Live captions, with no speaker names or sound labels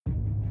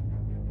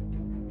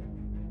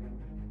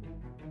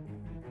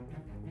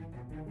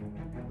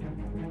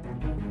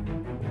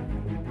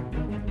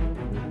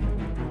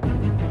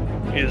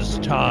His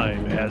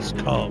time has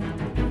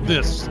come.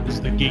 This is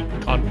the Geek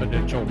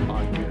Confidential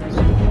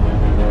Podcast.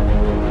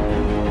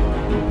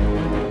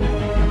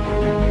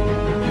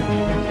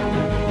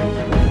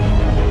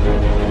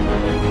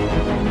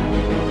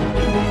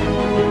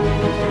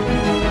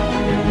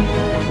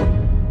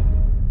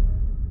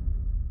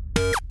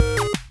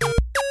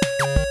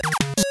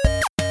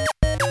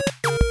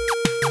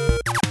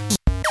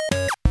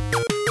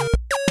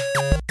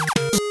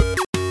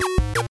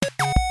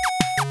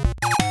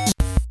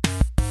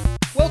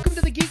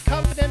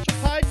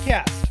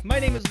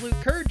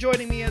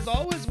 Joining me as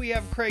always, we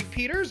have Craig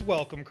Peters.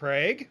 Welcome,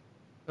 Craig.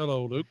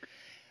 Hello, Luke.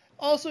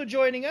 Also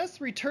joining us,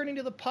 returning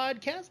to the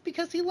podcast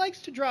because he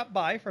likes to drop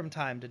by from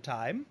time to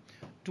time,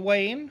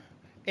 Dwayne,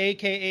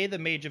 aka the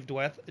Mage of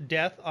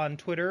Death on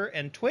Twitter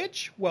and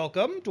Twitch.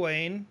 Welcome,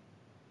 Dwayne.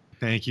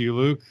 Thank you,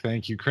 Luke.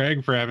 Thank you,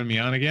 Craig, for having me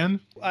on again.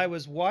 I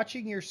was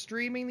watching your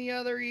streaming the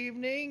other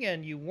evening,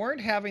 and you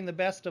weren't having the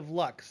best of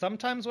luck.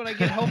 Sometimes when I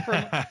get home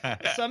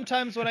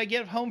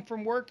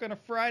from work on a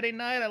Friday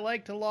night, I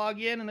like to log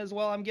in, and as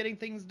well I'm getting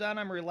things done,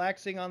 I'm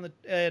relaxing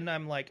and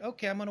I'm like,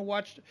 okay, I'm gonna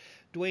watch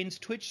Dwayne's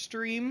Twitch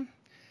stream.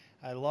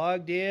 I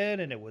logged in,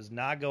 and it was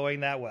not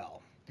going that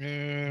well.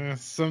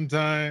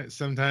 Sometimes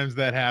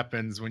that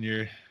happens when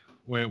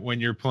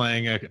you're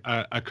playing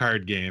a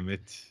card game.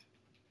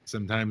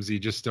 Sometimes you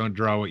just don't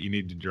draw what you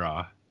need to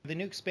draw. The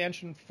new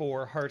expansion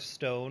for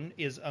Hearthstone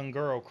is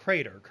Un'Goro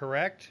Crater,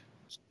 correct?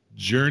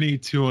 Journey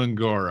to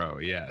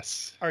Un'Goro,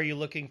 yes. Are you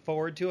looking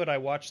forward to it? I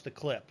watched the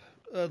clip,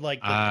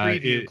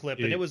 preview clip,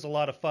 and it was a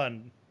lot of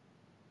fun.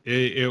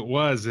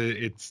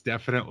 It's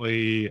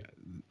definitely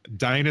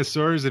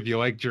dinosaurs. If you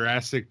like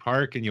Jurassic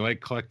Park and you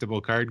like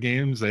collectible card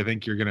games, I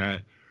think you're going to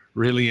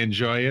really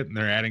enjoy it. And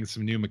they're adding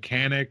some new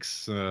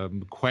mechanics,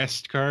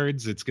 quest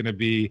cards. It's going to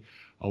be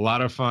a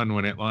lot of fun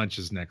when it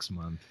launches next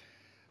month.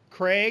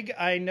 Craig,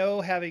 I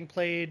know, having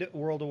played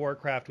World of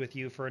Warcraft with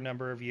you for a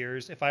number of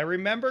years, if I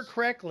remember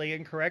correctly,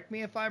 and correct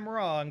me if I'm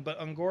wrong, but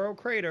Un'Goro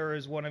Crater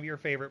is one of your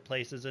favorite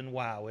places in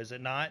WoW, is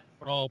it not?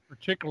 Well,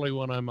 particularly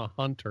when I'm a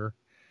hunter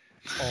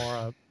or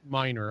a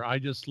miner. I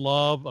just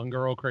love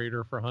Un'Goro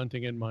Crater for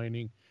hunting and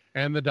mining,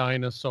 and the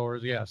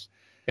dinosaurs. Yes,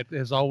 it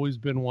has always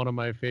been one of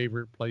my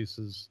favorite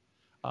places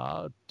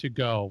to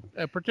go,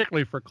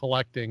 particularly for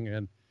collecting,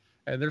 and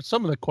there's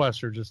some of the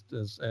quests are just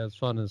as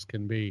fun as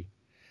can be.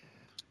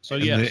 So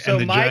yeah. So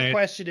my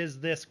question is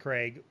this,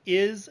 Craig: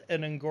 is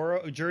an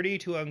Journey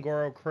to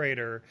Un'Goro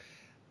Crater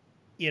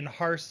in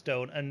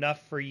Hearthstone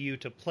enough for you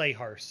to play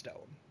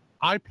Hearthstone?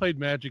 I played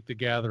Magic: The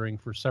Gathering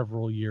for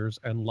several years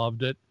and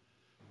loved it,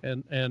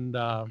 and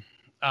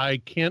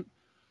I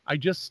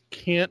just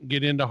can't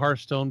get into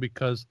Hearthstone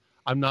because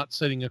I'm not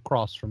sitting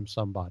across from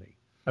somebody.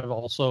 I'm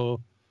also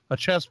a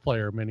chess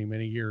player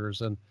many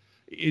years, and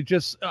it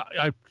just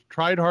I've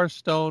tried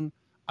Hearthstone.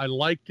 I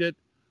liked it,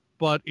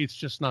 but it's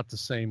just not the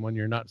same when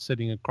you're not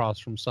sitting across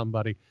from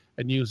somebody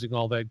and using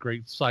all that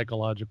great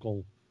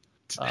psychological.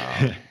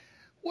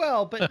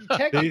 Well, but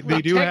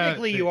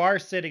technically you are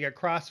sitting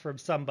across from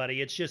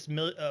somebody. It's just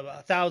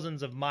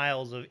thousands of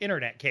miles of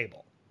internet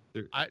cable.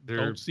 I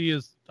don't see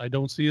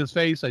his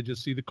face. I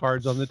just see the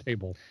cards on the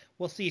table.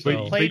 Well, see, if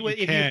you played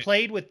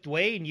with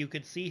Dwayne, you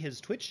could see his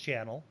Twitch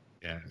channel.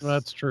 Yes,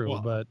 that's true.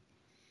 Well, but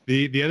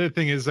the other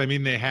thing is, I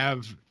mean, they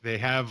have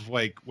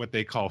like what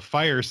they call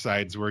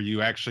firesides, where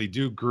you actually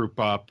do group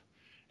up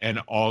and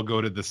all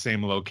go to the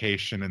same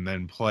location and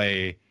then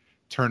play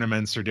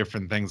tournaments or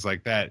different things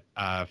like that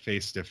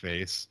face to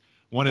face.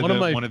 One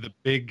of the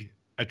big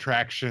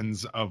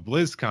attractions of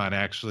BlizzCon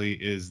actually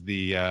is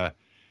the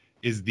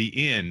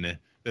inn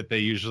that they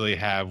usually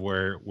have,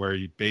 where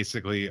you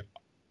basically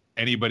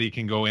anybody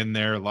can go in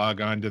there,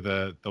 log on to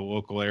the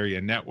local area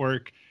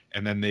network,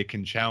 and then they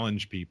can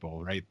challenge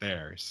people right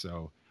there.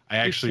 So I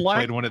actually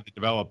played one of the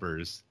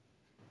developers.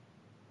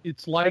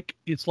 It's like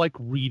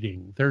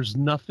reading. There's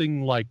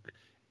nothing like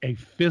a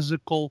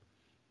physical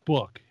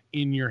book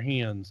in your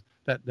hands.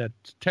 That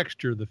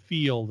texture, the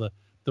feel, the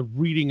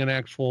reading an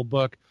actual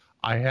book.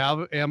 I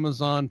have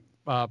Amazon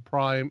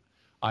Prime.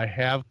 I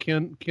have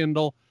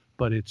Kindle,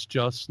 but it's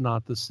just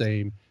not the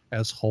same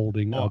as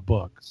holding a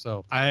book.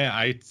 So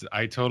I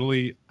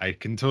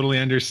can totally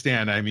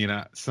understand. I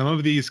mean, some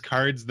of these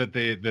cards that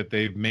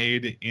they've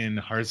made in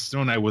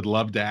Hearthstone, I would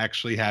love to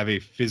actually have a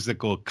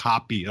physical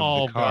copy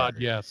of the card.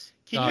 God, yes.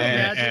 Can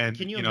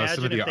you imagine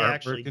some of the if they artwork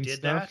actually and did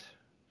stuff?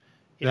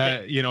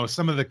 that?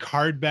 Some of the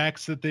card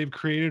backs that they've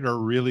created are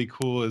really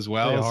cool as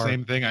well.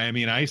 Same thing. I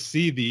mean, I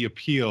see the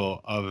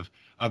appeal of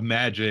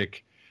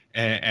Magic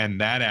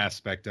and that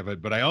aspect of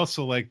it, but I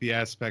also like the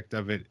aspect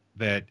of it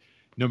that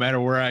no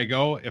matter where I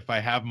go, if I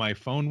have my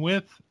phone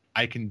with,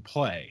 I can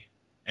play,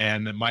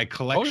 and my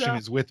collection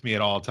is with me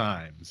at all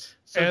times.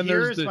 So and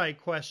here's my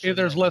question: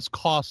 there's less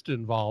cost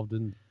involved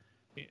in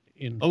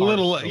a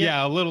little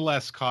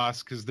less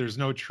cost because there's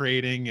no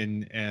trading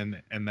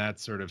and that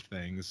sort of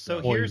things.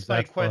 So here's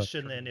my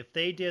question then: if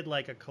they did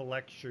like a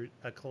collector's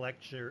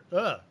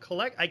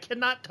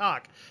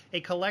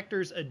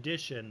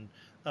edition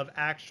of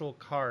actual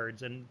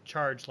cards and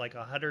charged like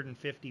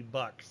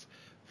 $150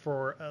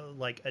 for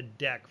like a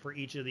deck for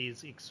each of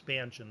these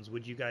expansions,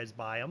 would you guys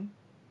buy them?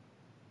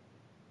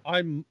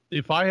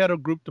 If I had a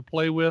group to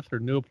play with or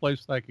knew a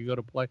place that I could go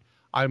to play,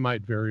 I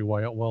might very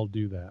well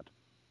do that.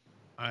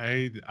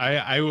 I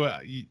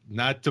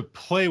not to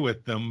play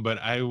with them, but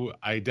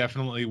I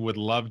definitely would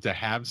love to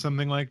have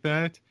something like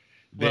that.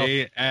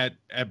 They at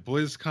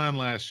BlizzCon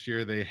last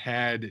year, they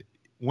had,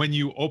 when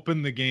you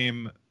open the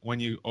game,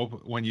 when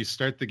you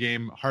start the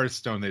game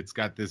Hearthstone, it's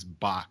got this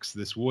box,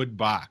 this wood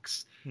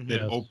box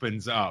that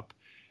opens up,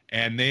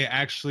 and they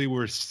actually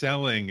were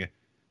selling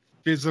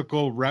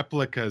physical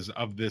replicas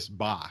of this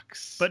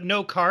box, but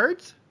no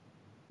cards.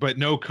 Oh,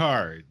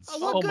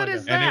 what good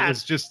is that? And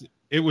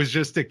it was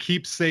just a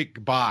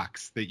keepsake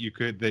box that you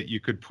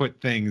could put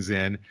things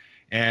in,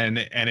 and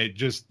it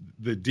just,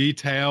 the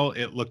detail,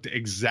 it looked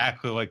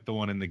exactly like the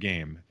one in the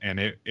game, and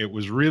it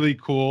was really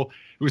cool.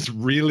 It was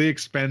really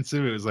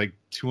expensive. It was like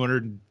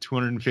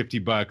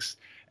 $250,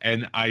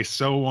 and I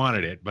so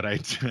wanted it, but I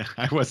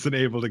wasn't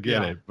able to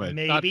get it. But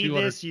maybe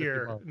this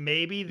year,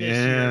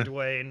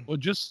 Dwayne. Well,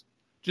 just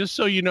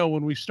so you know,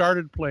 when we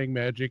started playing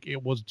Magic,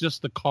 it was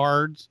just the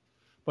cards,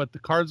 but the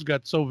cards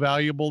got so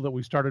valuable that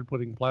we started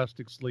putting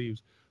plastic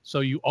sleeves.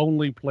 So you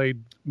only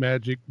played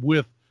Magic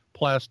with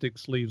plastic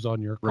sleeves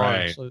on your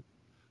cards. Right.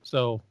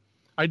 So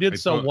I did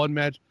sell one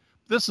Magic.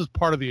 This is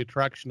part of the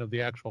attraction of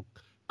the actual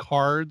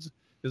cards,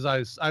 is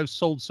I've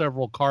sold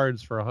several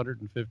cards for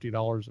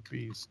 $150 a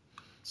piece.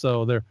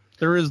 So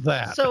there is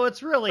that. So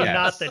it's really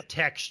not the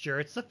texture.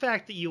 It's the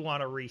fact that you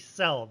want to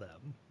resell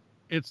them.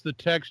 It's the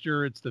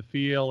texture, it's the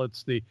feel,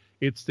 it's the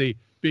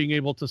being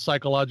able to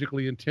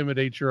psychologically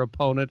intimidate your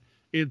opponent.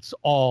 It's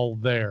all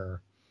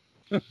there.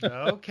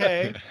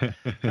 Okay.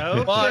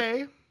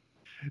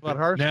 But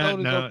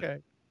Hearthstone is okay.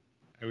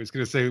 I was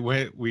going to say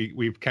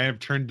we've kind of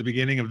turned the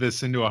beginning of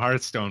this into a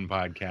Hearthstone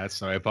podcast,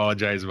 so I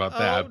apologize about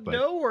that. But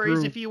no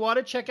worries. If you want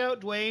to check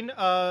out Dwayne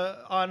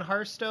on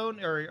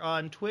Hearthstone or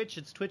on Twitch,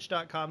 it's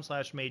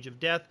twitch.com/Mage of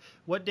Death.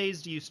 What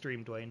days do you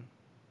stream, Dwayne?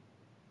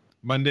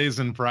 Mondays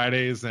and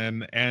Fridays,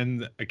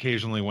 and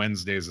occasionally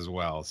Wednesdays as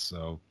well.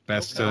 So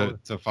best to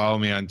follow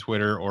me on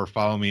Twitter or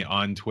follow me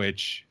on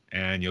Twitch,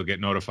 and you'll get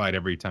notified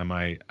every time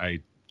I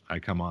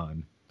come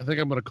on. I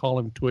think I'm going to call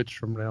him Twitch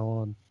from now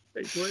on.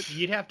 Hey, Twitch.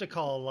 You'd have to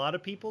call a lot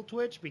of people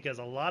Twitch because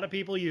a lot of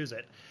people use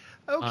it.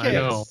 Okay. I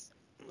know.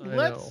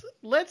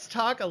 Let's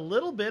talk a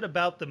little bit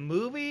about the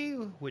movie,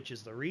 which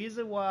is the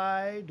reason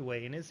why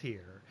Dwayne is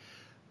here.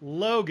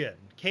 Logan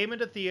came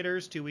into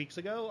theaters 2 weeks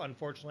ago.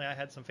 Unfortunately, I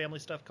had some family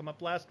stuff come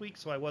up last week,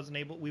 so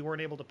we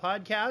weren't able to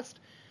podcast.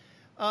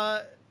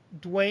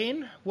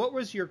 Dwayne, what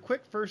was your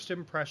quick first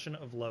impression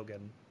of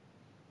Logan?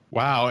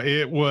 Wow,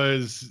 it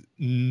was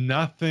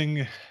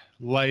nothing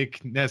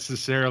like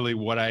necessarily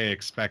what I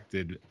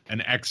expected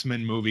an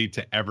X-Men movie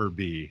to ever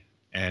be.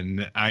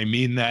 And I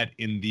mean that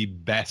in the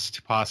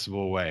best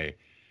possible way.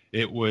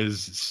 It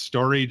was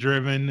story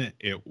driven.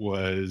 It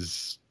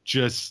was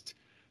just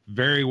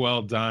very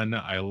well done.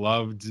 I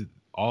loved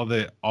all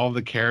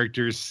the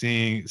characters.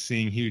 Seeing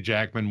Hugh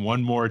Jackman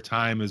one more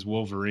time as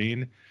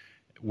Wolverine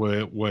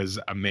was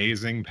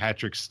amazing.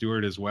 Patrick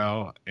Stewart as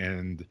well.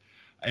 And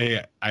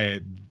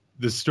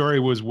the story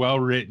was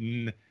well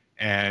written,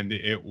 and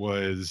it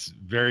was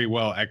very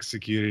well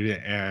executed,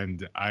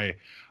 and I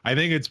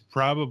think it's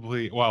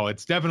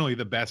it's definitely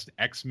the best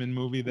X-Men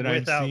movie that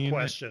I've seen. Without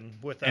question.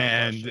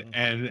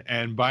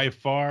 And by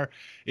far,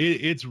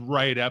 it's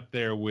right up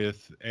there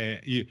with,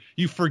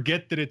 you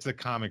forget that it's a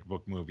comic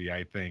book movie,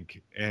 I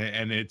think,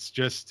 and it's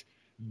just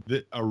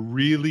a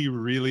really,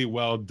 really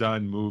well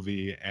done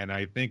movie, and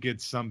I think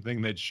it's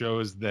something that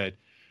shows that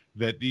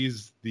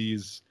these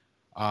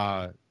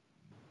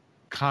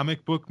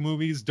comic book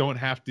movies don't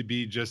have to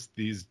be just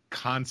these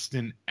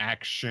constant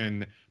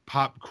action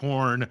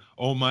popcorn,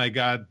 oh my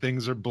god,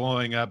 things are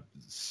blowing up,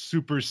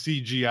 super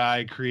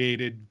CGI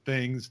created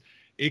things.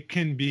 It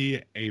can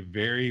be a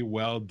very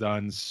well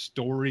done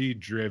story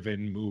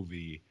driven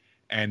movie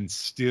and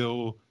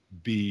still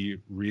be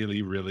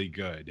really, really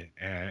good,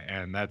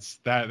 and that's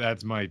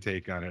my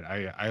take on it.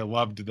 I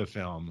loved the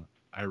film.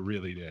 I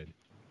really did.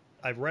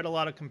 I've read a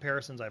lot of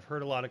comparisons. I've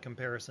heard a lot of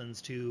comparisons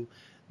to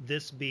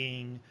this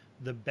being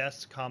the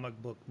best comic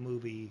book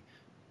movie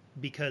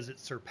because it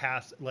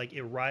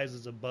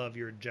rises above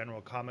your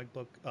general comic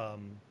book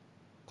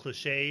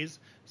cliches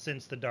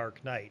since The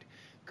Dark Knight.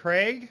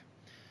 Craig,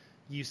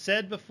 you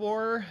said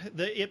before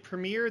it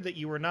premiered that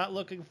you were not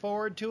looking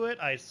forward to it.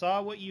 I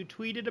saw what you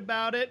tweeted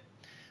about it,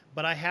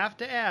 but I have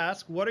to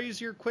ask, what is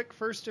your quick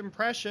first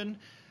impression?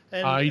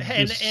 And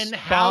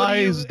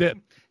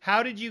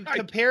how did you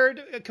compare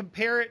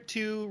it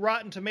to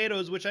Rotten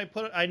Tomatoes, which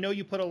I know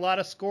you put a lot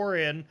of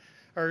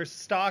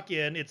stock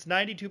in. It's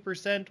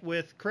 92%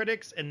 with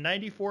critics and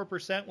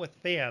 94% with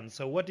fans.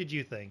 So what did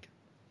you think?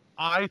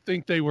 I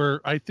think they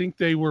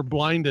were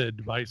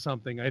blinded by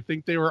something. I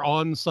think they were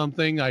on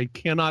something. I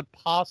cannot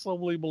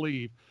possibly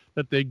believe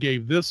that they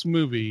gave this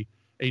movie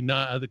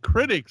the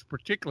critics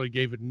particularly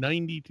gave it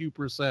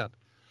 92%.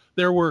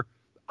 There were,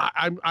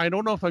 I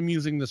don't know if I'm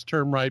using this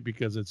term right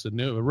because it's a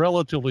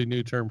relatively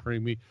new term for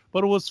me,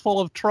 but it was full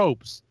of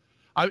tropes.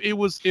 It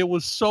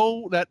was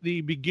so that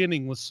the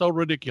beginning was so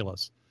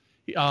ridiculous.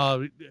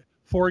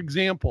 For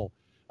example,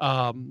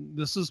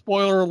 this is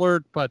spoiler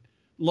alert, but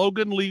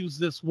Logan leaves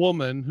this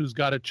woman who's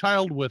got a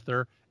child with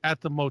her at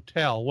the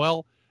motel.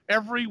 Well,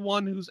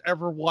 everyone who's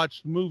ever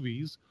watched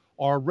movies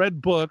or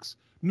read books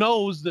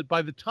knows that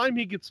by the time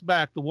he gets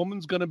back, the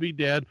woman's going to be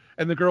dead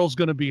and the girl's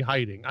going to be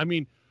hiding. I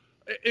mean,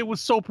 it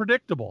was so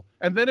predictable.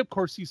 And then, of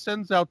course, he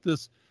sends out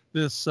this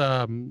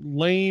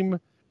lame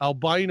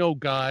albino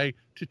guy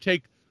to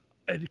take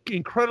an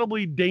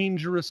incredibly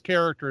dangerous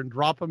character and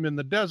drop him in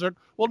the desert.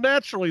 Well,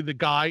 naturally, the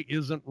guy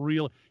isn't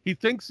real. He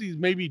thinks he's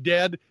maybe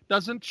dead,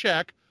 doesn't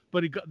check,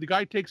 but the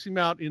guy takes him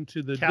out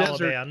into the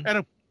desert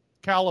and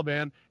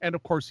Caliban, and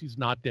of course he's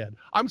not dead.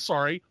 I'm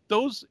sorry,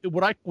 those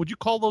would you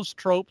call those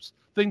tropes,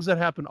 things that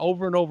happen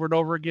over and over and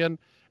over again,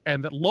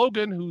 and that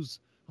Logan, who's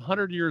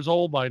 100 years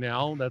old by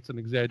now, that's an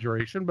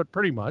exaggeration, but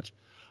pretty much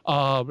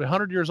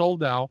 100 years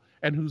old now,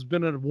 and who's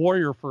been a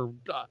warrior for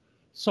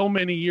so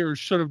many years,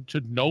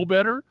 should know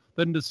better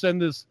than to send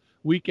this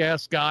weak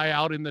ass guy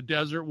out in the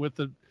desert with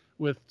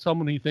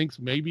someone he thinks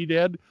may be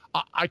dead.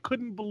 I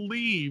couldn't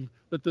believe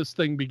that this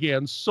thing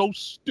began so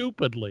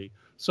stupidly.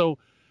 So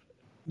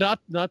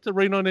not to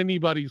rain on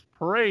anybody's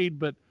parade,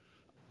 but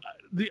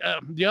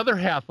the other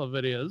half of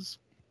it is,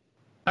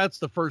 that's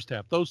the first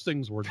half. Those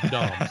things were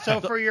dumb.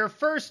 So for your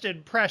first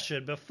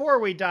impression, before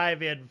we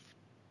dive in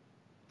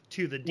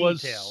to the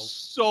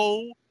details,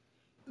 was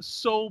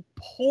so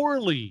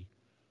poorly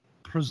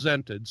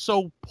presented,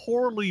 so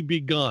poorly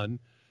begun,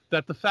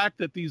 that the fact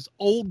that these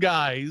old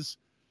guys,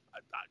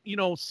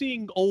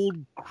 seeing old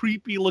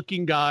creepy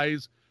looking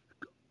guys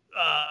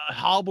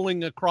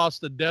hobbling across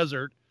the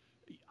desert.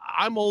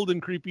 I'm old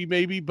and creepy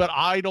maybe, but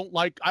I don't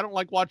like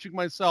watching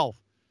myself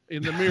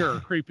in the mirror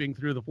creeping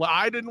through the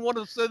I didn't want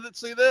to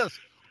see this.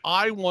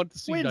 I want to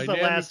see. When's the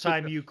last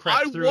time you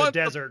crept through a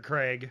desert,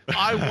 Craig?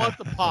 I want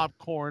the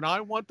popcorn.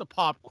 I want the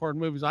popcorn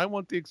movies. I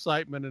want the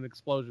excitement and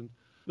explosions.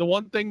 The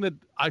one thing that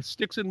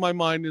sticks in my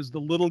mind is the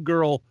little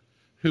girl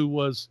who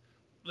was,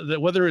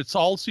 whether it's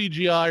all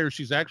CGI or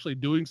she's actually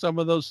doing some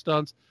of those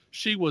stunts,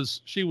 she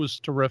was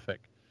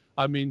terrific.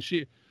 I mean,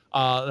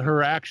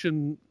 her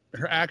action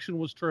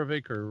was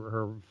terrific.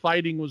 Her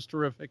fighting was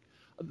terrific.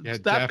 Yeah,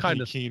 that Daphne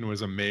kind of Keane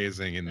was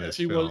amazing in this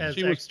film.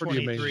 She was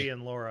pretty amazing.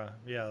 And Laura,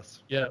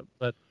 yes. Yeah,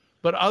 but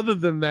other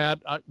than that,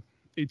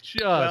 it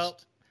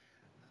just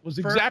was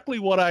exactly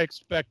what I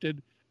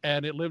expected,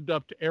 and it lived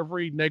up to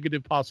every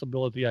negative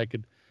possibility I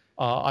could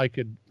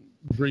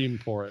dream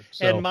for it.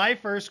 So. And my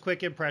first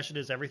quick impression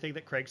is everything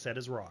that Craig said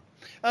is wrong.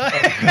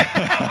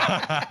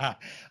 I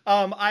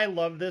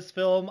love this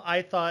film.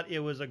 I thought it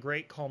was a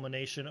great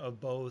culmination of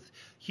both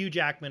Hugh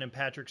Jackman and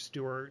Patrick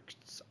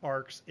Stewart's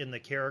arcs in the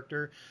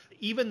character.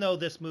 Even though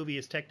this movie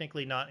is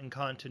technically not in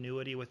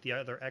continuity with the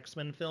other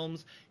X-Men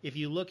films, if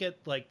you look at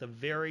like the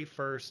very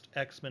first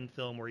X-Men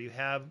film where you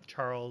have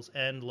Charles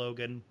and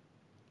Logan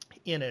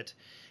in it,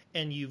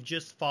 and you've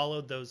just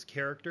followed those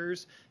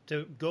characters,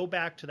 to go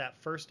back to that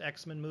first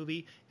X-Men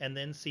movie and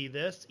then see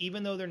this,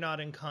 even though they're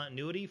not in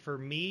continuity, for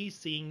me,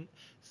 seeing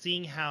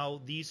how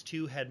these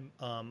two had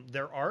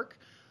their arc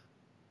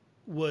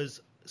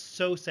was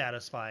so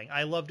satisfying.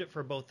 I loved it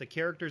for both the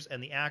characters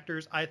and the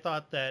actors. I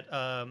thought that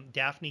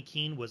Daphne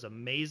Keane was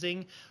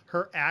amazing.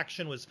 Her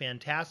action was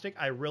fantastic.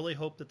 I really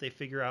hope that they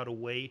figure out a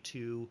way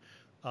to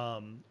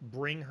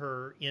bring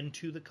her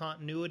into the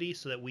continuity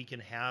so that we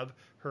can have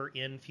her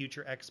in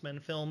future X-Men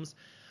films.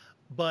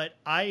 But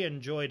I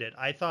enjoyed it.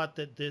 I thought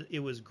that it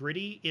was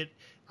gritty.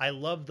 I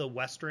love the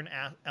Western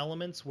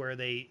elements where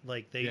the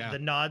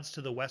nods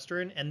to the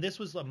Western, and this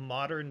was a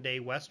modern day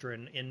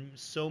Western in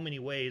so many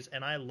ways,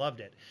 and I loved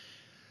it.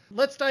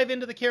 Let's dive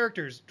into the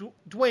characters.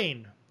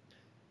 Dwayne,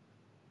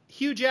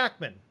 Hugh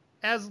Jackman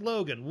as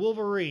Logan,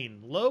 Wolverine.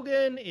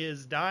 Logan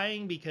is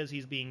dying because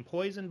he's being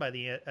poisoned by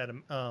the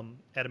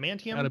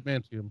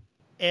adamantium.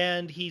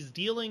 And he's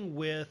dealing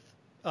with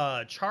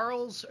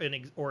Charles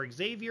or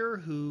Xavier,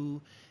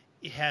 who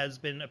has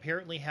been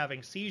apparently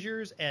having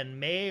seizures and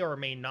may or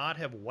may not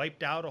have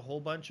wiped out a whole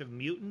bunch of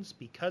mutants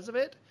because of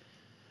it.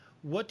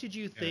 What did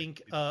you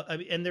think?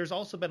 And there's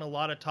also been a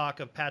lot of talk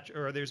of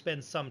there's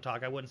been some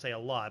talk, I wouldn't say a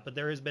lot, but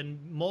there has been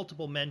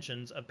multiple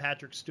mentions of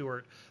Patrick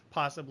Stewart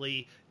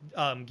possibly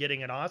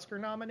getting an Oscar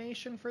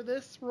nomination for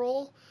this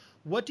role.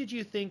 What did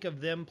you think of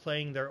them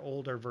playing their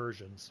older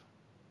versions?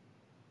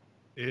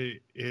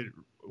 It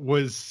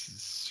was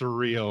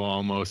surreal,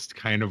 almost,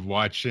 kind of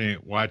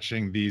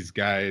watching these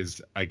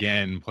guys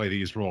again play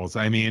these roles.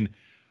 I mean,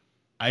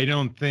 I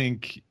don't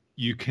think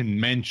you can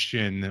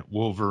mention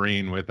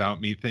Wolverine without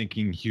me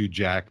thinking Hugh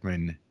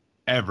Jackman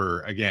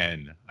ever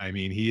again. I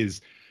mean, he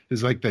is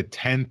like the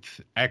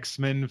 10th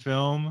X-Men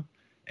film,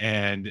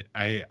 and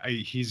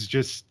he's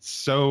just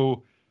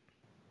so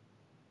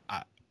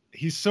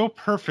he's so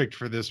perfect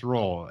for this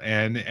role,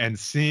 and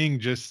seeing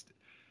just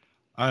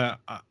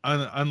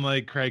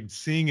unlike Craig,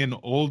 seeing an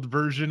old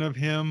version of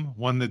him,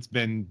 one that's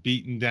been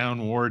beaten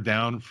down, wore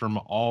down from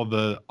all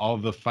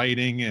the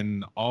fighting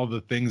and all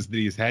the things that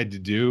he's had to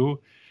do,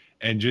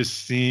 and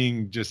just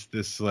seeing just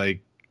this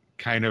like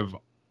kind of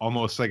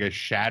almost like a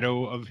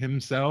shadow of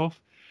himself,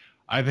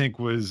 I think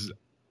was,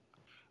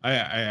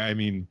 I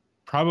mean,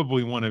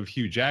 probably one of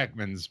Hugh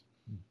Jackman's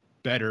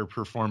better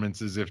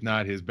performances, if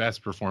not his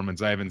best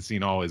performance. I haven't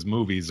seen all his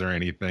movies or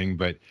anything,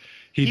 but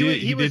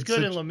he was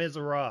good in Les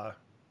Miserables.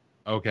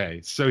 Okay,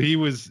 so he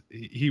was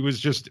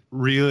just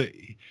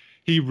really,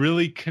 he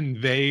really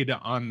conveyed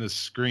on the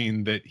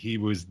screen that he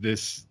was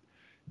this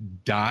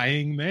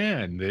dying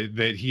man,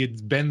 that he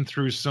had been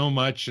through so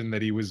much, and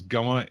that he was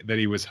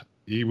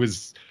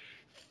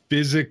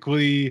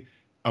physically,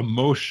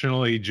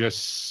 emotionally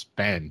just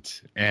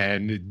spent,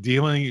 and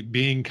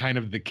being kind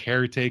of the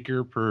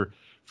caretaker for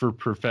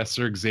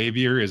Professor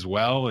Xavier as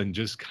well, and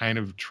just kind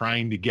of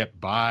trying to get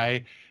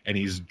by, and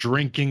he's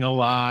drinking a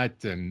lot,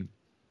 and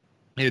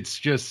it's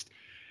just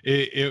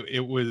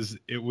it was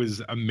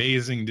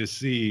amazing to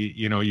see.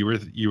 You know,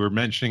 you were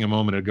mentioning a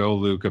moment ago,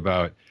 Luke,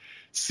 about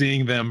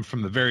seeing them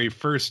from the very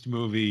first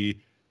movie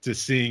to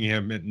seeing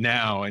him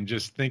now, and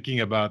just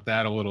thinking about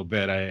that a little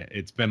bit.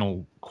 It's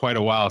been quite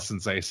a while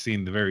since I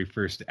seen the very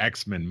first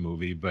X-Men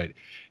movie, but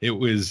it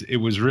was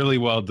really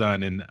well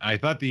done, and I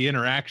thought the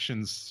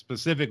interactions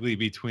specifically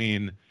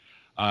between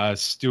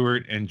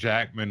Stewart and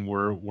Jackman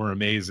were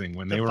amazing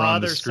when they were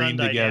on the screen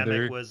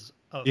together. Was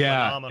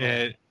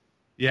phenomenal.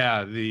 You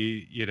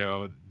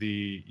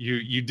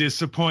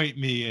disappoint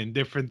me and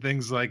different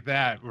things like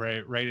that,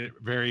 right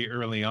very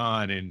early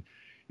on, and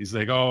he's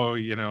like, oh,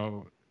 you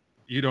know,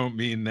 you don't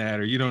mean that,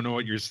 or you don't know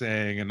what you're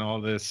saying, and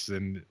all this,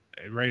 and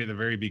right at the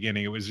very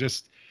beginning, it was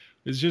just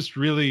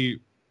really,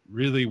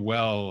 really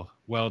well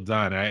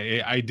done.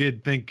 I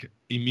did think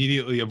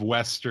immediately of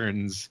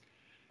Westerns,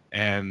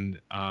 and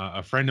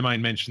a friend of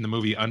mine mentioned the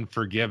movie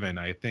Unforgiven.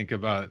 I think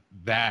about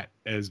that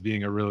as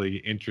being a really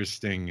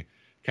interesting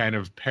kind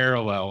of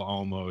parallel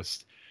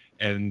almost,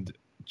 and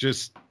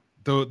just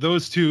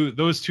those two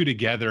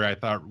together, I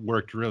thought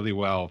worked really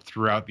well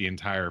throughout the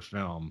entire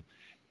film,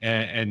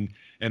 and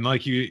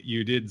like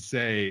you did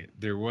say,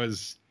 there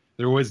was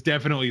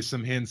definitely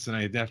some hints, and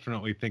I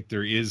definitely think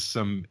there is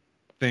some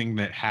thing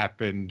that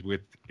happened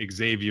with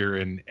Xavier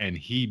and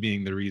he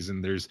being the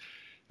reason.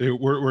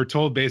 We're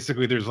told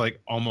basically there's like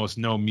almost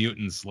no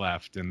mutants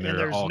left, and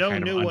they're all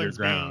kind of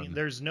underground.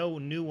 There's no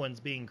new ones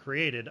being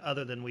created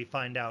other than we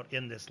find out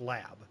in this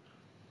lab.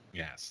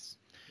 Yes.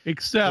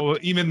 Except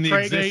even the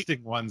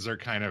existing ones are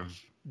kind of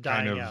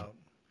dying out.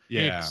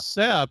 Yeah.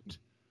 Except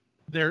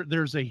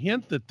there's a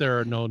hint that there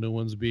are no new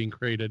ones being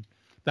created.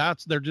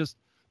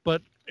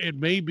 But it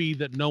may be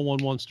that no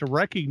one wants to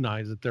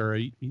recognize that there are.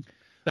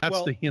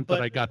 That's the hint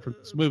that I got from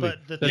this movie.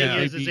 But the thing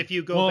is if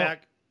you go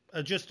back,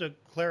 just to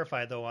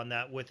clarify though on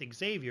that, with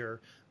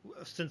Xavier,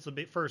 since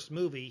the first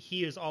movie,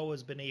 he has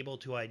always been able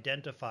to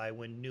identify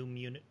when new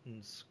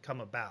mutants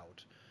come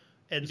about.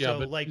 And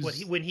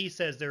when he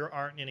says there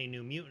aren't any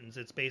new mutants,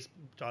 it's based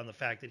on the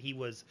fact that he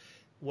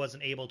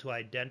wasn't able to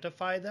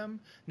identify them.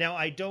 Now,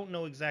 I don't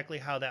know exactly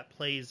how that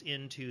plays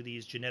into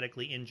these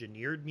genetically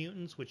engineered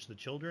mutants, which the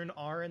children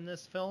are in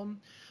this film,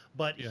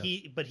 but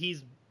he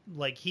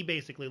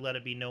basically let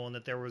it be known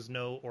that there was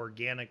no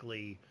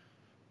organically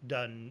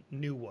done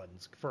new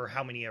ones for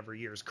how many ever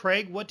years.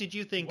 Craig, what did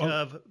you think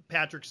of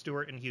Patrick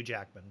Stewart and Hugh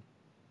Jackman?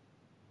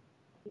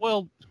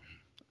 Well,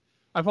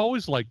 I've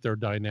always liked their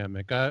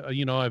dynamic. But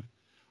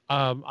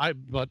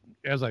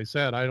as I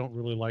said, I don't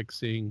really like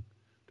seeing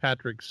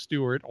Patrick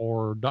Stewart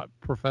or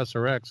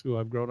Professor X,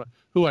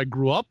 who I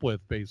grew up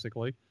with,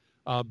 basically,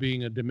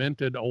 being a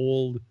demented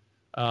old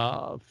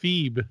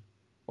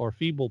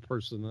feeble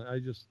person. I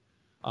just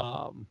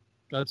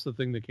that's the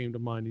thing that came to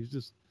mind.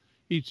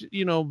 He's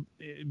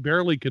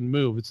barely can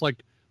move. It's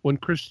like when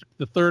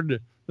the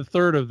third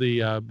of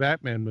the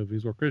Batman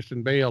movies, where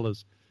Christian Bale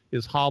is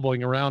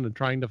hobbling around and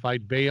trying to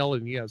fight Bale,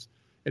 and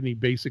he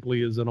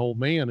basically is an old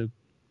man who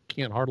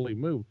can't hardly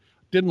move.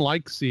 Didn't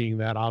like seeing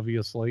that,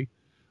 obviously.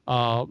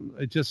 But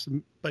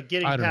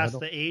getting past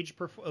the age,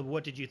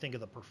 what did you think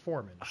of the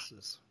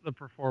performances? The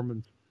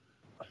performance,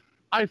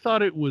 I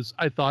thought it was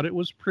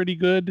pretty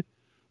good.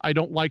 I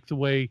don't like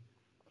the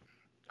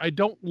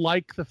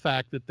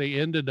fact that they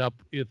ended up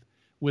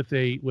with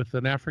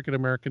an African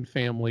American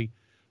family,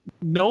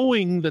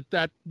 knowing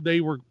that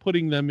they were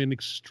putting them in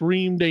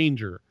extreme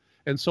danger,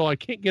 and so I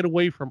can't get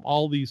away from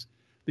all these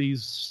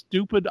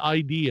stupid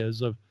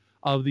ideas of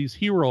these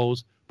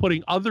heroes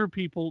putting other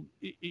people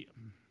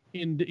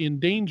in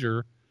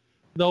danger.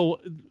 Though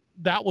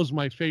that was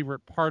my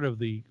favorite part of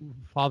the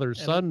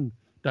father-son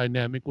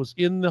dynamic, was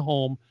in the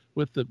home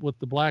with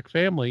the black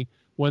family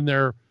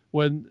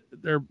when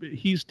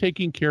he's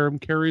taking care of him,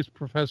 carries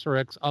Professor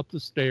X up the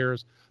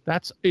stairs.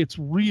 It's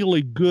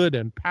really good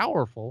and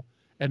powerful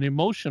and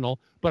emotional,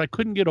 but I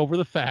couldn't get over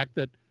the fact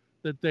that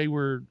they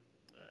were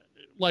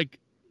like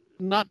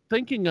not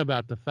thinking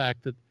about the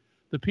fact that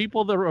the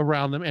people that are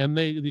around them, and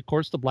of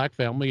course the black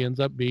family ends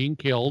up being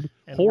killed,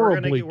 and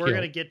horribly we're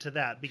going to get to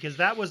that, because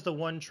that was the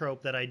one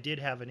trope that I did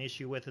have an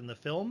issue with in the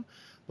film.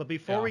 But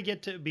before we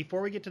get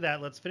to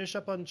that, let's finish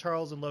up on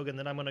Charles and Logan.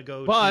 Then I'm going to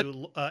go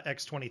to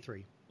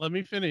X-23. Let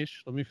me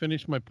finish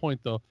my point,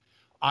 though.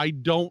 I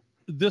don't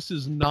this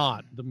is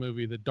not the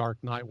movie that Dark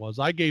Knight was.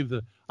 I gave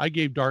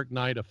Dark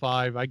Knight a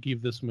 5. I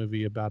give this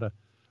movie about a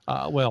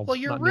Well,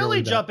 you're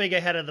really jumping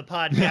ahead of the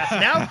podcast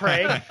now,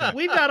 Craig.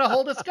 We've got a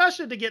whole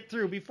discussion to get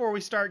through before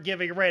we start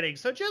giving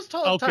ratings, so just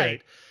hold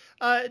tight.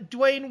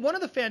 Dwayne, one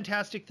of the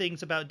fantastic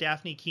things about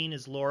Dafne Keen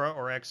as Laura,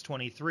 or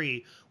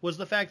X-23, was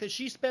the fact that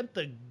she spent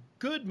the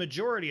good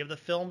majority of the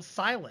film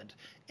silent.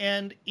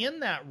 And in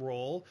that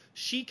role,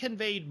 she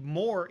conveyed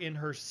more in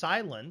her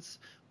silence,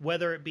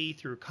 whether it be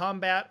through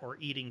combat or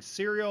eating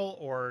cereal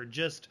or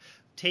just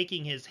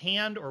taking his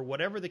hand or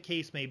whatever the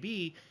case may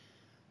be.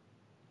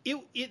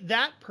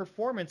 That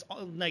performance,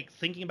 like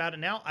thinking about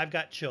it now, I've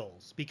got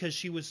chills because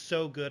she was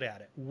so good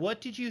at it. What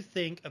did you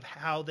think of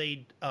how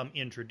they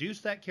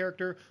introduced that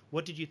character?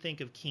 What did you think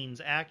of Keen's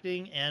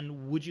acting?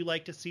 And would you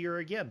like to see her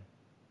again?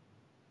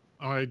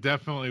 Oh, I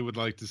definitely would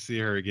like to see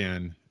her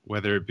again,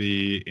 whether it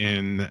be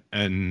in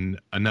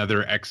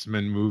another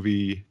X-Men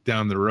movie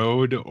down the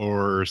road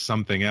or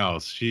something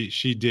else.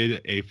 She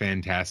did a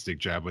fantastic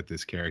job with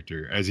this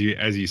character. As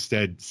you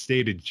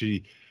stated,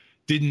 she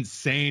didn't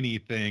say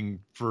anything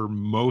for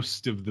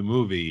most of the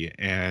movie,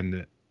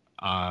 and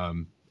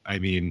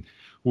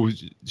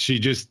she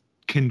just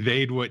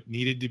conveyed what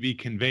needed to be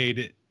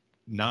conveyed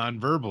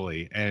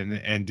non-verbally,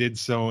 and did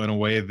so in a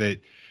way that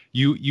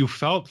you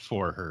felt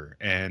for her,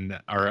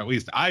 or at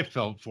least I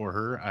felt for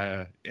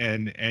her,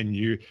 and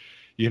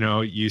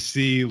you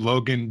see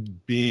Logan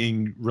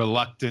being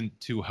reluctant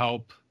to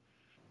help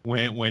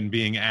when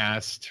being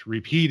asked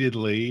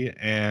repeatedly,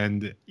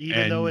 and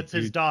even though it's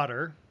his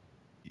daughter.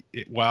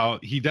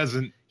 He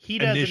doesn't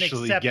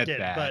initially accept get it,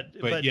 that,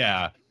 but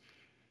yeah.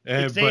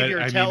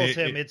 Xavier tells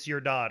him it's your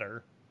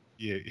daughter.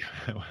 Yeah.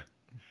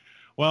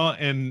 Well,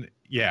 and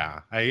yeah,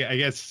 I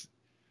guess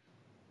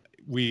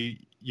we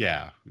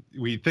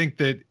think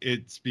that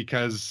it's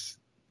because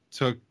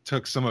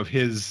took some of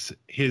his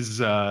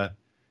DNA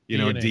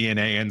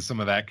and some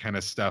of that kind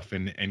of stuff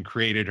and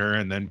created her,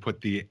 and then put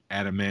the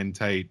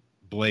adamantite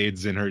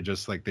blades in her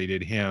just like they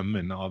did him,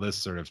 and all this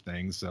sort of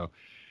thing. So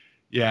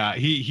yeah,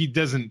 he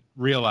doesn't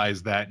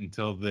realize that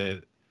until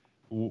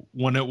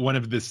one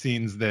of the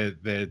scenes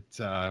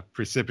that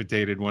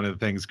precipitated one of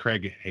the things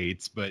Craig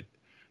hates. But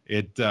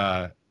it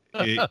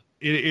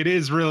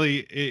is really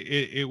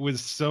it was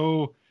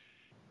so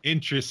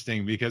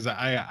interesting because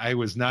I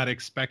was not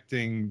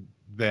expecting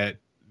that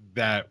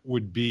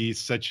would be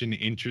such an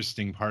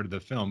interesting part of the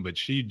film. But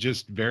she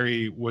just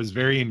was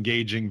very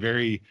engaging,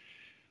 very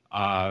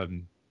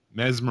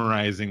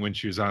mesmerizing when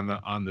she was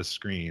on the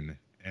screen,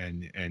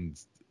 and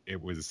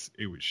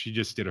she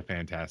just did a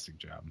fantastic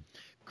job.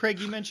 Craig,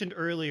 you mentioned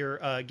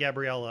earlier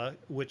Gabriella,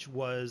 which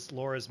was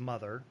Laura's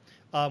mother.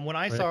 When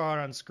I saw her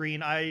on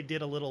screen, I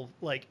did a little,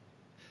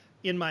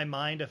 in my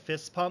mind, a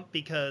fist pump,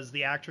 because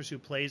the actress who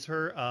plays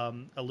her,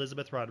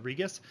 Elizabeth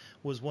Rodriguez,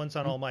 was once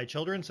on All My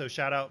Children. So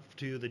shout out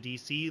to the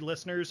DC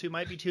listeners who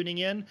might be tuning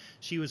in.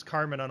 She was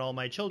Carmen on All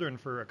My Children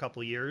for a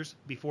couple years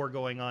before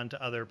going on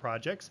to other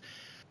projects.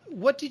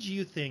 What did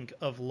you think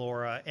of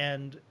Laura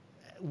and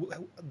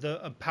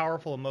the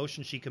powerful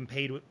emotion she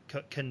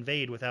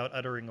conveyed without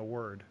uttering a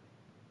word?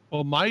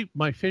 Well,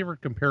 my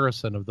favorite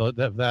comparison of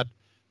that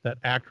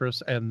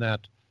actress and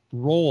that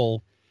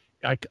role,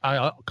 I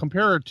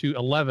compare her to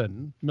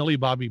Eleven, Millie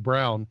Bobby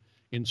Brown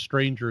in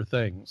Stranger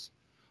Things.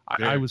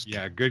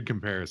 Good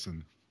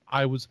comparison.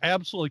 I was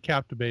absolutely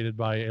captivated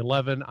by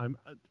Eleven.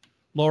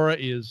 Laura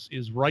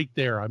is right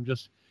there. I'm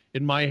just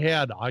in my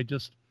head.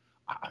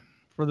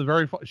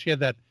 She had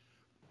that.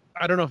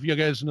 I don't know if you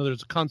guys know,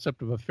 there's a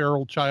concept of a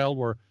feral child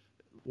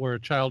where a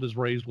child is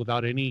raised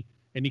without any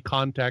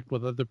contact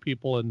with other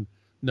people, and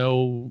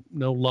no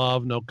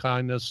love, no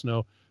kindness,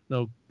 no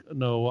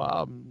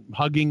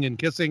hugging and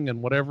kissing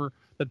and whatever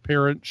that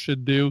parents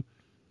should do.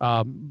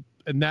 And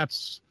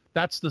that's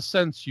the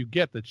sense you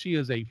get, that she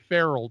is a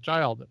feral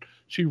child. That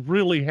she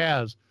really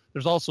has.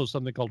 There's also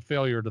something called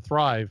failure to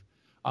thrive,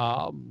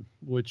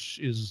 which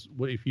is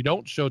if you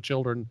don't show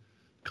children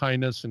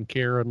kindness and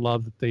care and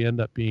love, that they end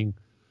up being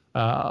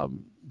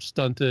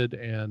stunted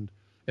and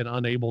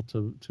unable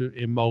to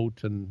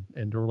emote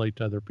and to relate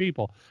to other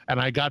people. And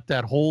I got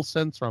that whole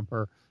sense from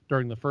her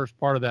during the first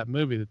part of that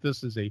movie, that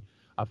this is a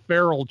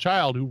feral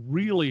child who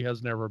really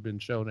has never been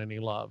shown any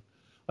love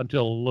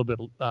until a little bit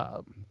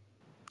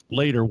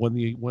later, when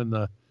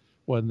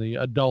the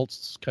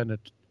adults kind of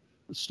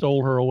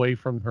stole her away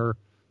from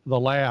the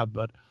lab.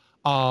 But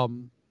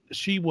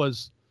she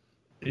was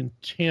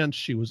intense.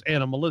 She was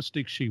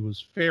animalistic. She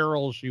was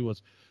feral. She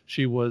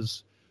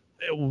was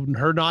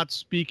her not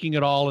speaking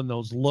at all, and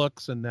those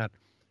looks and that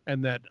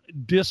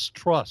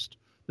distrust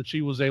that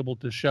she was able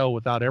to show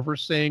without ever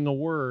saying a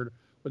word,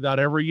 without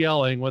ever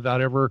yelling,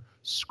 without ever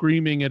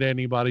screaming at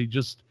anybody,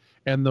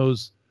 and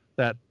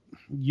that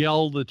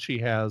yell that she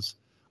has,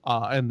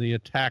 and the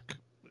attacks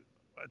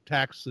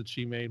that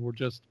she made were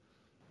just,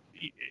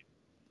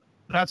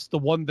 that's the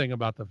one thing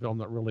about the film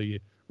that really,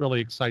 really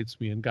excites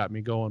me and got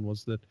me going,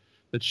 was that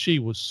she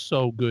was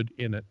so good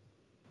in it.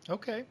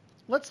 Okay.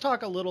 Let's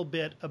talk a little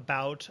bit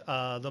about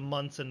the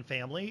Munson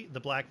family, the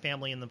Black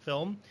family in the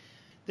film.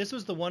 this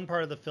was the one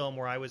part of the film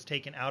where I was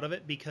taken out of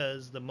it,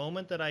 because the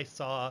moment that I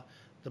saw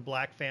the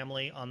black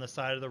family on the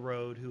side of the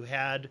road who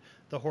had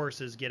the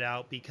horses get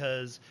out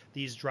because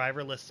these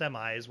driverless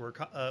semis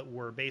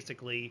were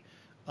basically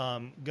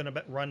going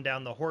to run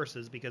down the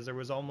horses because there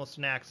was almost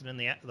an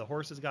accident. The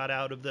horses got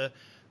out of the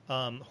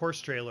horse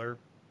trailer.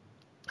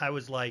 I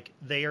was like,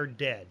 they are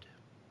dead.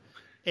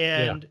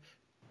 And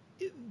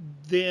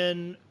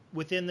then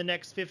within the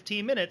next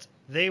 15 minutes,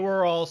 they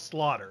were all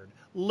slaughtered,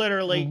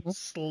 literally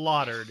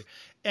slaughtered.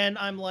 And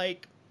I'm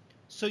like,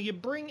 so you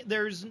bring,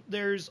 there's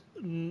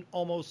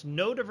almost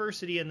no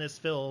diversity in this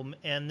film,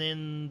 and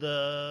then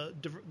the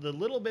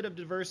little bit of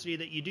diversity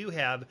that you do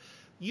have,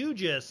 you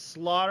just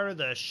slaughter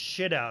the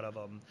shit out of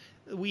them.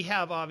 We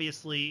have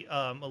obviously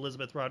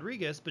Elizabeth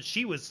Rodriguez, but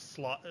she was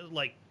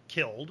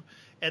killed,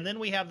 and then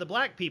we have the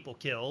black people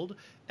killed,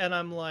 and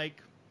I'm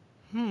like,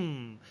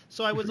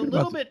 So I was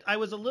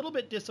a little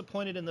bit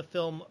disappointed in the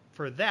film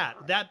for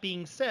that. That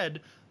being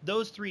said,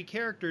 those three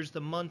characters,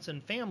 the Munson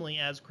family,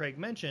 as Craig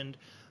mentioned,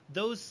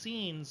 those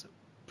scenes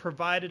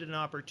provided an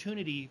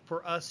opportunity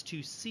for us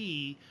to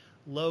see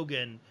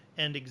Logan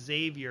and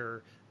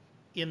Xavier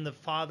in the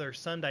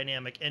father-son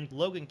dynamic, and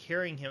Logan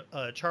carrying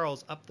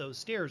Charles up those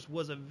stairs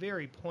was a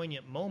very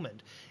poignant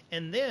moment.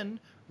 And then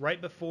right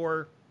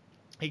before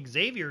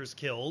Xavier's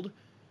killed,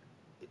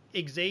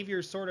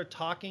 Xavier's sort of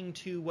talking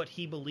to what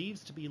he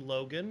believes to be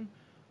Logan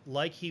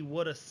like he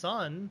would a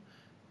son.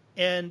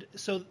 And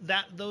so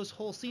those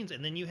whole scenes,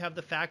 and then you have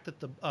the fact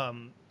that the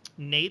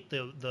Nate,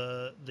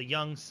 the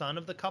young son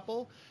of the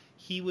couple,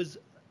 he was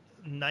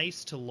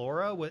nice to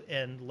Laura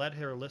and let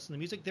her listen to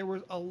music. There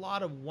were a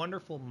lot of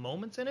wonderful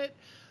moments in it.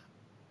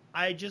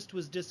 I just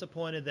was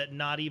disappointed that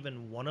not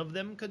even one of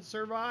them could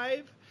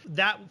survive.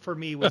 That for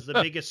me was the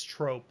biggest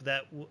trope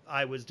that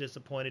I was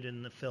disappointed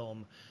in the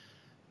film.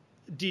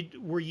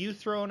 Were you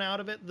thrown out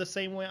of it the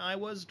same way I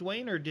was,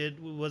 Dwayne, or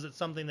was it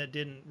something that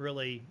didn't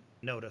really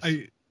notice?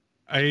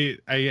 I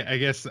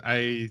guess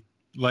I,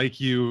 like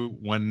you,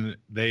 when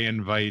they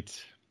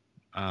invite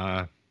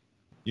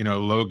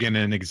Logan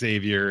and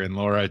Xavier and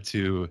Laura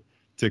to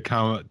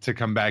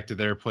come back to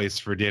their place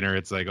for dinner,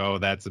 it's like, oh,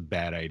 that's a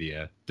bad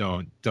idea.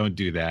 Don't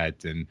do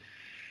that, and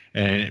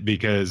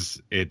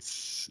because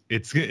it's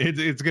going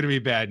to be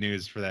bad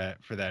news for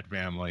that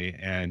family.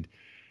 And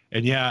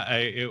yeah,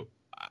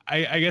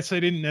 I guess I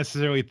didn't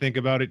necessarily think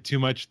about it too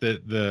much,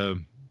 that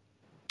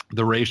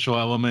the racial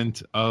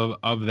element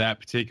of that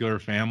particular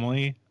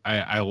family.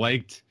 I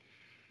liked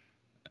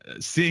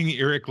seeing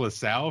Eric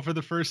LaSalle for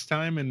the first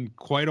time in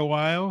quite a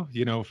while,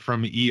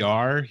 from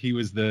ER. He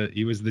was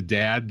the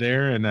dad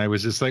there, and I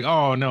was just like,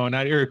 oh no,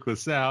 not Eric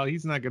LaSalle.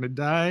 He's not going to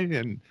die.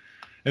 And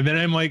then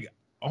I'm like,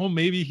 oh,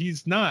 maybe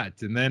he's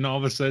not. And then all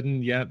of a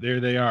sudden, yeah, there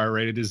they are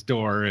right at his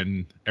door,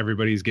 and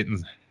everybody's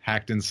getting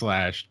hacked and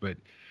slashed. But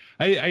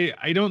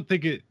I don't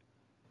think it,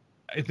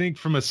 I think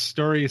from a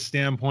story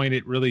standpoint,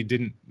 it really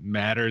didn't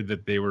matter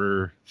that they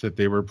were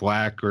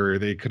black, or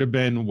they could have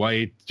been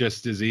white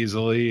just as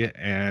easily.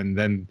 And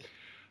then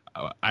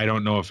I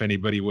don't know if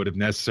anybody would have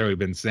necessarily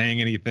been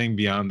saying anything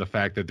beyond the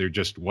fact that there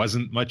just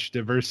wasn't much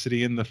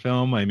diversity in the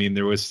film. I mean,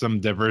 there was some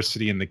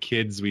diversity in the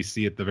kids we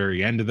see at the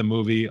very end of the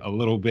movie a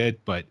little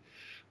bit, but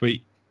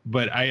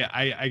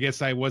I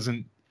guess I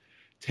wasn't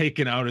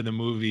taken out of the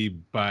movie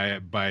by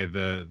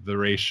the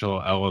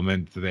racial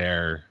element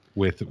there.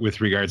 With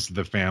regards to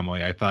the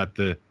family, I thought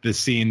the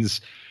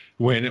scenes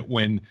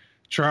when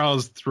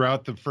Charles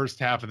throughout the first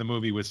half of the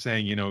movie was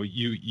saying,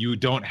 you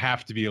don't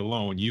have to be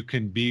alone. You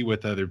can be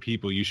with other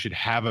people. You should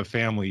have a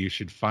family. You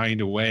should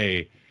find a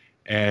way,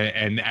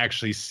 and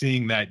actually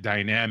seeing that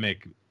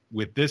dynamic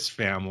with this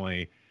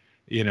family,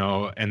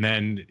 and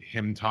then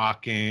them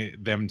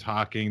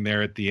talking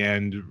there at the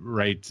end,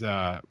 right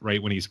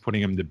when he's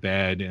putting him to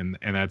bed and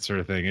that sort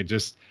of thing. It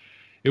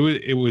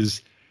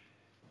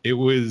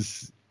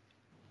was.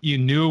 You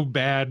knew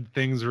bad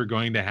things were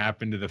going to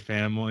happen to the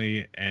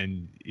family,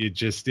 and it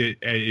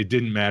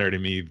didn't matter to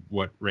me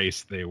what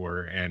race they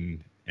were,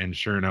 and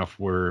sure enough,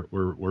 we're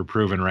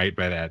proven right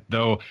by that.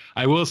 Though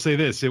I will say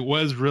this, it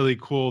was really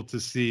cool to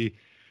see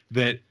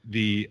that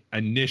the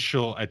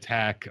initial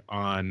attack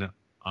on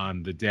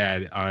the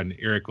dad, on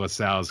Eric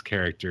LaSalle's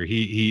character,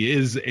 he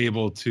is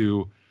able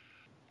to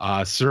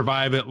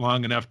survive it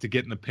long enough to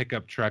get in the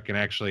pickup truck and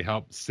actually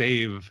help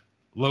save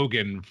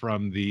Logan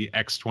from the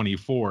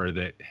X-24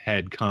 that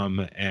had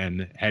come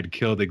and had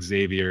killed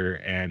Xavier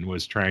and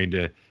was trying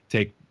to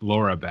take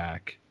Laura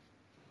back.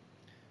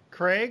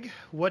 Craig,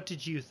 what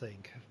did you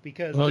think?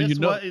 Because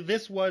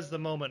this was the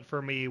moment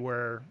for me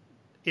where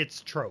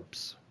it's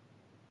tropes.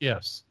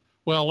 Yes.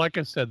 Well, like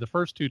I said, the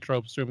first two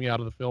tropes threw me out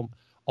of the film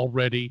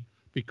already,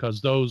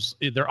 because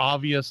they're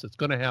obvious. It's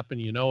going to happen.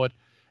 You know it.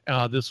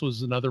 This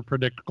was another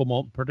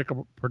predictable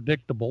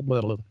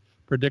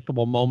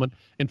moment.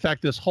 In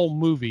fact, this whole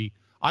movie,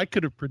 I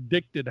could have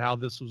predicted how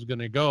this was going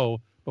to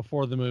go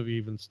before the movie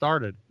even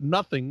started.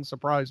 Nothing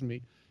surprised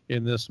me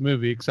in this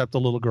movie except the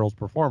little girl's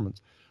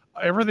performance.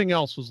 Everything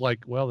else was like,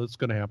 well, it's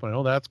going to happen. I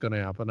know that's going to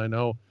happen. I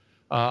know.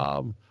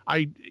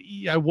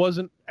 I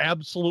wasn't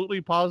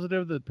absolutely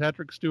positive that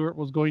Patrick Stewart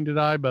was going to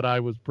die, but I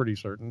was pretty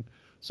certain.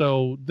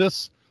 So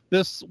this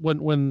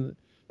when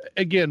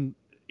again,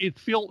 it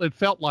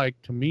felt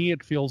like, to me,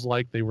 it feels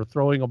like they were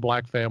throwing a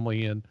black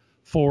family in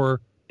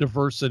for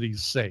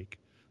diversity's sake,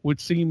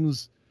 which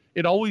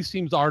it always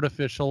seems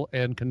artificial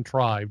and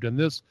contrived, and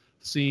this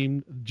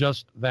seemed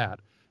just that.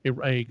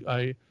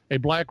 A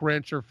black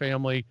rancher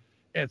family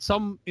at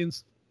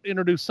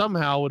introduced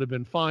somehow would have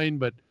been fine,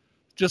 but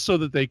just so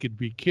that they could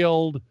be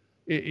killed.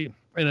 And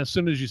as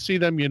soon as you see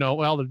them,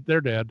 well,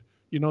 they're dead.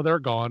 They're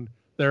gone.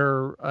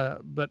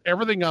 But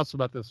everything else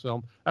about this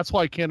film, that's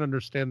why I can't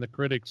understand the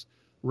critics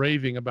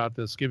raving about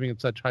this, giving it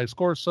such high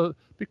scores. So,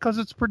 because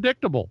it's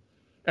predictable.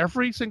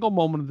 Every single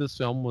moment of this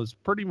film was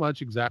pretty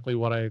much exactly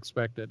what I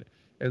expected.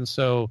 And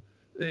so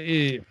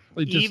even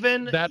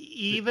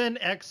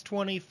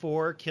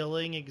X-24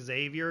 killing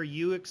Xavier,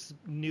 you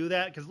knew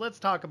that? Because let's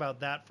talk about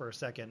that for a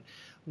second.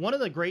 One of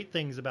the great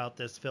things about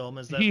this film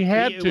is that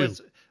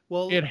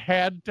it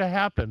had to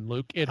happen,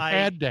 Luke. It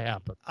had to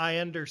happen. I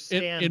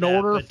understand in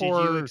order but did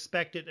you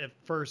expect it at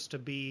first to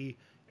be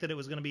that it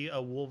was going to be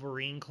a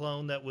Wolverine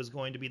clone that was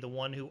going to be the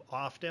one who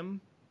offed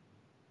him?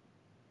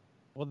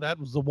 Well, that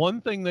was the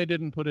one thing they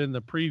didn't put in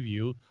the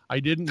preview. I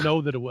didn't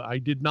know that I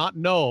did not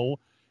know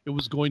it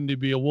was going to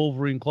be a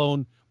Wolverine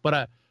clone,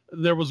 but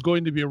there was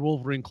going to be a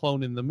Wolverine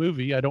clone in the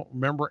movie. I don't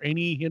remember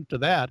any hint to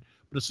that,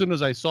 but as soon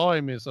as I saw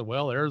him, I said,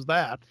 well, there's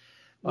that.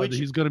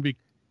 He's going to be...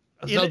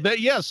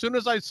 as soon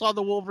as I saw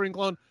the Wolverine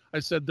clone, I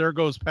said, there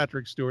goes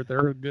Patrick Stewart.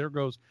 There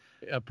goes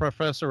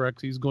Professor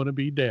X. He's going to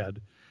be dead.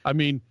 I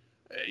mean,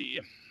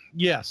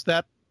 yes,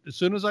 that as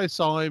soon as I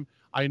saw him,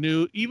 I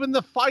knew, even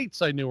the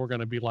fights I knew were going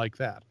to be like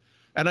that.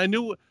 And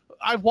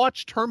I've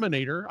watched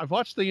Terminator. I've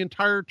watched the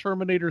entire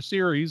Terminator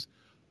series.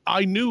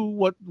 I knew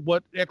what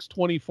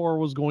X-24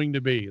 was going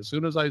to be as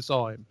soon as I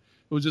saw him.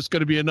 It was just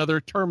going to be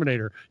another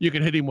Terminator. You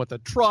could hit him with a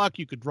truck.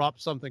 You could drop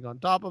something on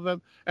top of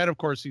him. And, of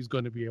course, he's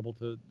going to be able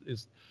to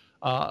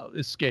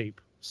escape.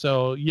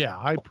 So, yeah,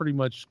 I pretty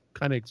much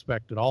kind of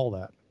expected all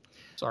that.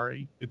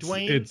 Sorry.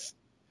 Dwayne?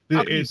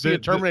 How can you see a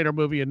Terminator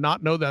movie and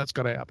not know that's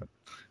going to happen?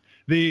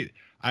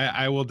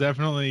 I will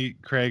definitely,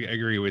 Craig,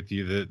 agree with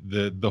you.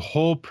 The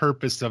whole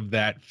purpose of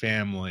that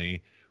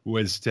family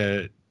was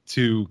to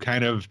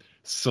kind of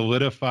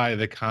solidify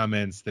the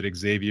comments that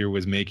Xavier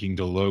was making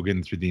to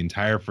Logan through the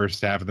entire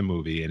first half of the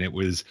movie. And it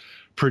was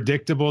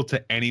predictable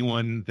to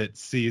anyone that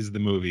sees the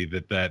movie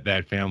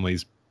that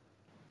family's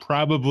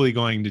probably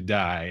going to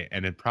die,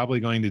 and it's probably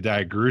going to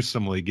die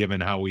gruesomely given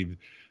how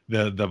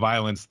the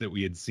violence that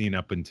we had seen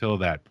up until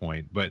that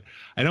point. But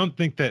I don't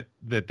think that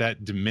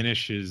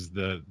diminishes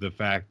the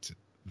fact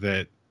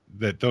that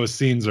those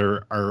scenes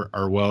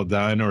are well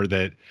done, or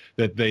that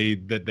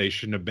they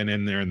shouldn't have been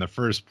in there in the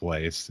first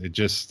place. It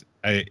just,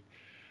 I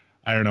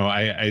don't know.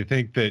 I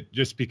think that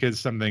just because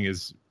something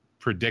is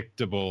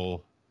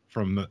predictable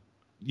from,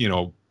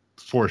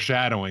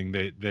 foreshadowing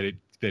that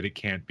it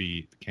can't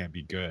be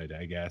good,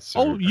 I guess.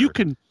 You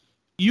can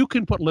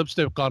put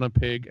lipstick on a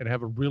pig and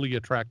have a really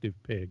attractive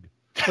pig,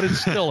 but it's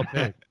still a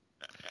pig.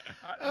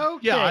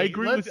 Okay, yeah, I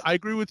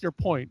agree with your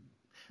point.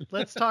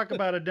 Let's talk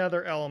about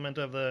another element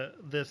of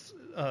this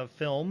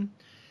film,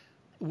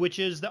 which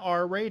is the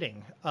R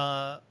rating.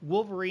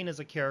 Wolverine is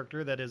a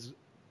character that is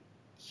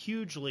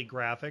hugely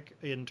graphic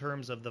in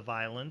terms of the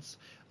violence.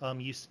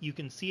 You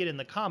can see it in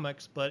the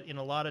comics, but in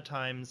a lot of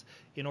times,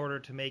 in order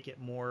to make it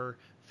more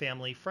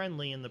family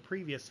friendly in the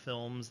previous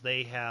films,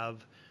 they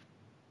have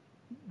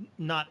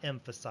not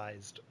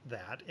emphasized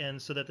that,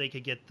 and so that they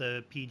could get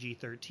the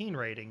PG-13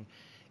 rating.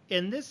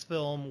 In this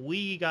film,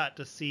 we got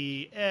to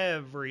see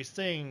every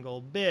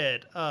single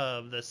bit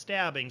of the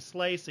stabbing,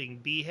 slicing,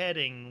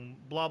 beheading,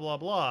 blah, blah,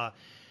 blah.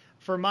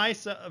 For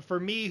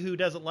me, who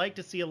doesn't like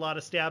to see a lot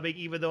of stabbing,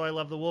 even though I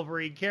love the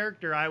Wolverine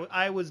character,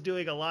 I was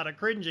doing a lot of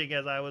cringing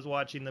as I was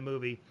watching the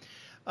movie.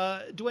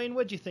 Dwayne,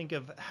 what'd you think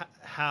of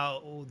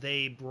how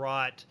they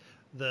brought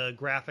the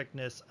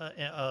graphicness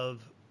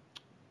of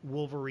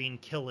Wolverine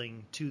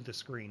killing to the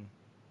screen?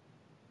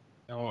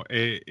 Oh,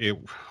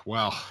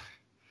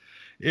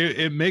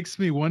 It makes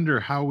me wonder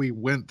how we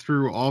went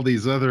through all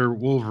these other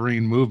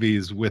Wolverine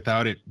movies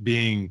without it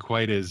being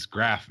quite as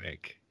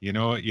graphic. You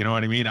know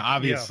what I mean?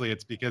 Obviously,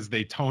 It's because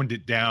they toned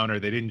it down or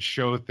they didn't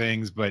show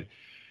things, but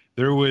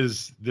there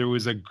was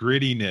a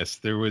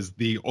grittiness. There was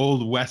the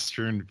old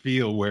Western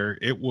feel where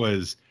it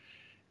was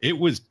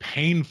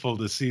painful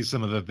to see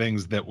some of the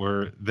things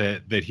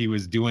that he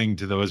was doing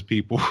to those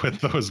people with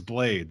those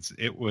blades.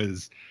 It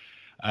was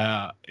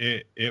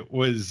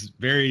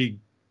very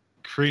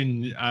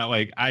cringe.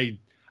 I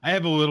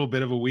have a little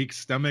bit of a weak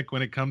stomach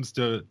when it comes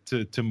to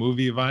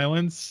movie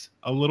violence,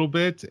 a little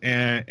bit,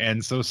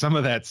 and so some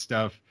of that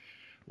stuff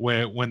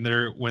when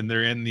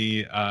they're in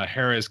the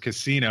Harris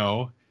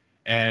Casino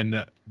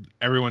and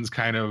everyone's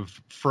kind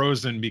of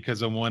frozen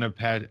because of one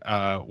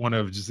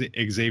of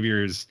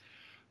Xavier's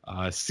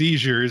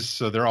seizures,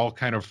 so they're all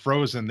kind of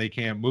frozen, they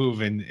can't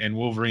move, and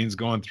Wolverine's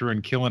going through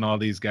and killing all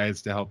these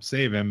guys to help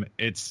save him.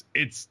 It's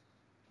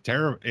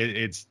terrible.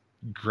 It's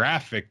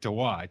graphic to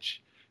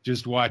watch.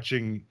 Just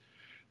watching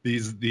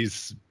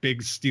these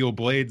big steel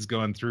blades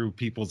going through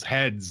people's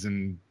heads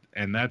and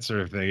that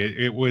sort of thing.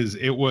 It was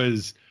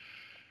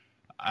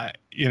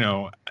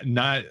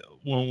not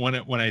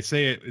when I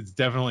say it, it's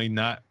definitely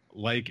not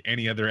like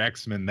any other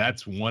X-Men.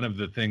 That's one of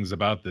the things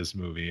about this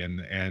movie,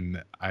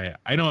 and I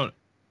don't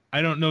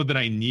know that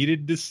I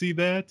needed to see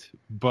that,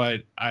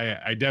 but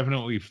I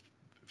definitely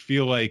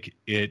feel like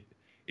it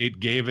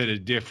gave it a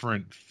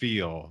different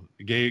feel.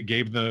 It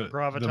gave the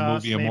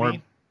movie a maybe? more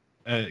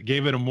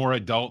gave it a more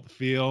adult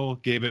feel,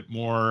 gave it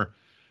more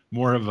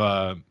of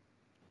a,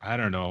 I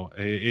don't know,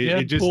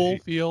 it just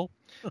Deadpool feel.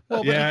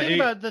 Well,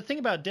 but the thing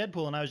about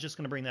Deadpool, and I was just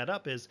going to bring that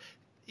up, is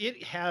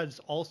it has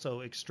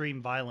also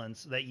extreme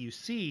violence that you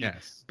see,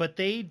 yes, but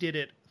they did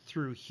it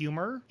through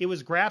humor. It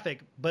was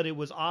graphic, but it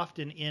was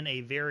often in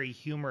a very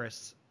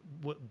humorous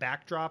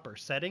backdrop or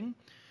setting.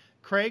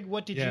 Craig,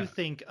 what did you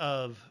think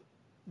of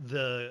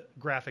the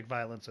graphic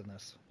violence in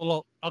this?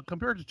 Well, I'll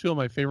compare it to two of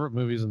my favorite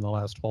movies in the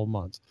last 12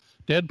 months,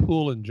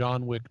 Deadpool and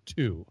John Wick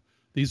 2.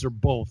 These are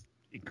both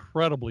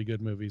incredibly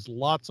good movies,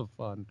 lots of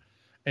fun.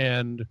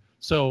 And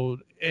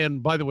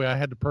by the way, I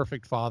had the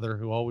perfect father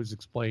who always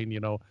explained,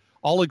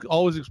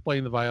 always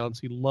explained the violence.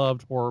 He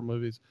loved horror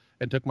movies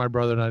and took my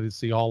brother and I to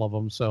see all of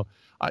them. So,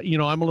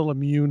 I'm a little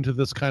immune to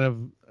this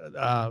kind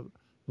of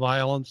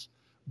violence.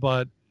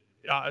 But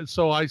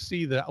so I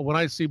see that when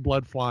I see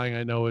blood flying,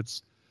 I know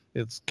it's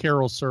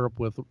Karo syrup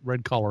with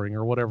red coloring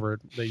or whatever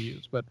they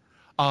use. But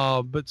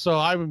so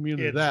I'm immune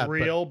to that. It's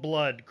real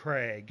blood,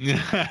 Craig.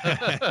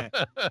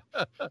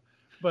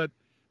 But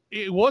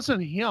it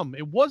wasn't him.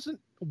 It wasn't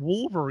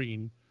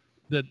Wolverine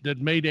that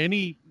made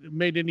any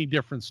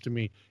difference to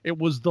me. It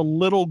was the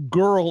little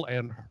girl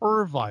and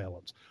her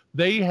violence.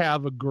 They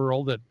have a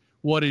girl that,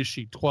 what is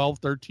she, 12,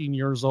 13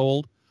 years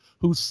old,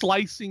 who's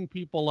slicing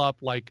people up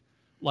like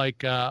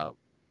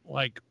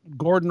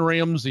Gordon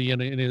Ramsay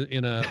in a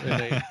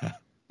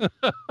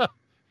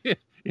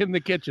in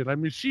the kitchen. I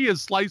mean, she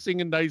is slicing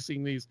and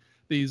dicing these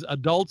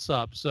adults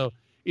up. So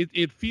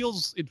it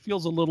feels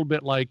a little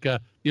bit like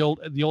the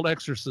old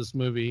Exorcist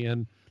movie,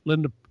 and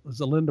Linda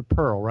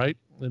Pearl, right?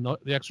 In the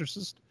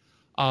Exorcist.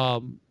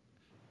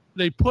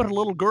 They put a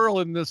little girl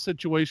in this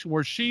situation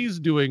where she's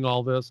doing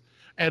all this,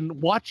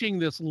 and watching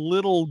this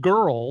little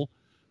girl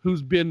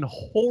who's been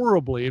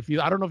horribly,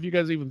 I don't know if you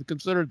guys even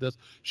considered this,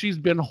 she's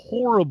been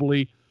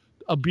horribly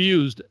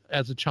abused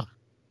as a child.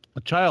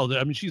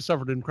 I mean, she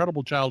suffered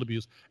incredible child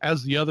abuse,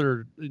 as the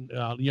other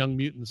young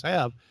mutants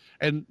have,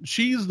 and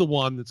she's the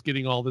one that's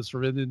getting all this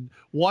revenge. And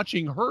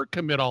watching her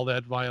commit all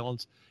that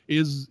violence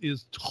is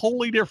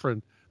totally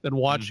different than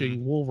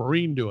watching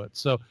Wolverine do it.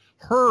 So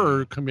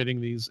her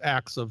committing these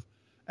acts of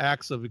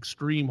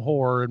extreme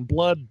horror and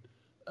blood,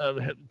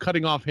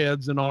 cutting off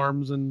heads and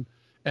arms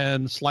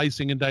and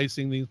slicing and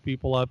dicing these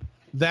people up,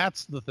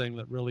 that's the thing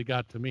that really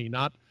got to me.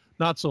 Not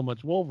so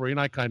much Wolverine.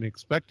 I kind of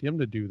expect him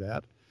to do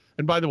that.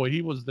 And by the way,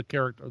 he was the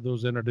character that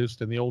was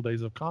introduced in the old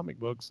days of comic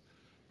books,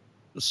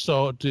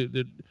 so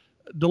to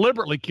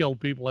deliberately kill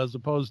people as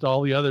opposed to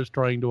all the others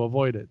trying to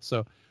avoid it.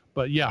 So,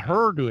 but yeah,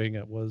 her doing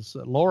it was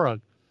Laura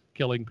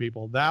killing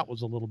people. That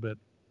was a little bit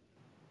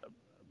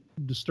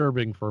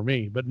disturbing for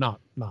me, but not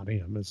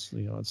him.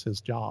 It's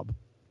his job.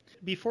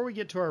 Before we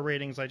get to our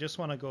ratings, I just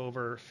want to go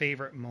over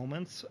favorite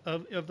moments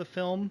of the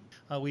film.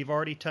 We've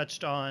already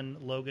touched on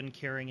Logan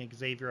carrying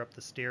Xavier up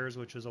the stairs,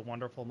 which was a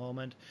wonderful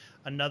moment.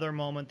 Another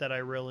moment that I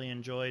really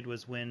enjoyed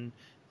was when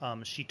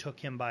she took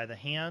him by the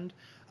hand.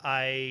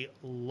 I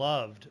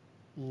loved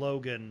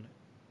Logan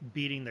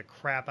beating the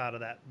crap out of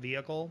that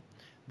vehicle.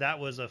 That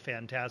was a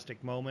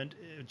fantastic moment,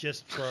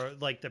 just for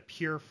like the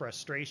pure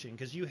frustration,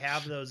 because you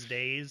have those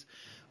days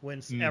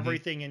when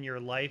everything in your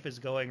life is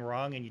going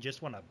wrong and you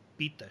just want to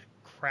beat the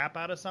crap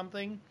out of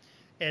something,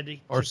 and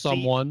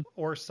someone,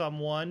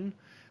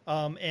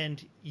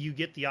 and you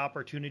get the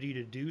opportunity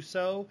to do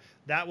so.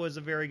 That was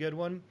a very good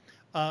one.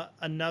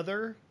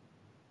 Another,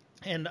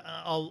 and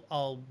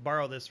I'll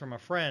borrow this from a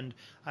friend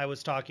I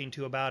was talking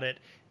to about it.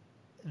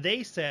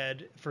 They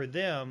said for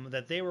them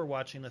that they were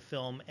watching the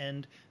film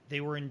and they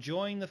were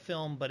enjoying the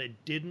film, but it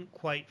didn't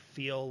quite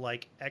feel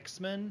like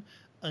X-Men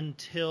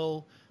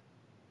until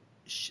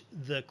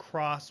the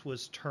cross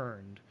was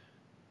turned.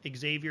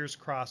 Xavier's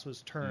cross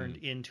was turned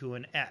into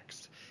an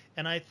X.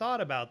 And I thought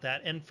about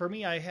that. And for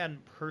me, I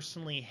hadn't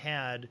personally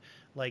had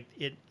like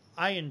it.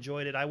 I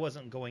enjoyed it. I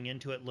wasn't going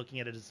into it looking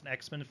at it as an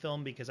X-Men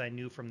film because I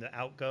knew from the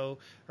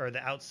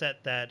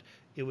outset that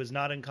it was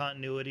not in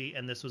continuity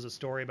and this was a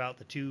story about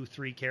the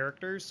 2-3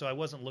 characters. So I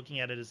wasn't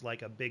looking at it as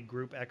like a big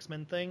group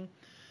X-Men thing.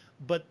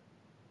 But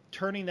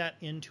turning that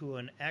into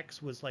an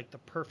X was like the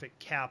perfect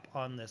cap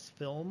on this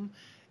film,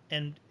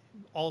 and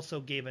also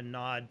gave a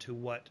nod to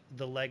what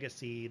the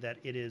legacy that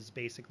it is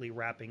basically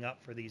wrapping up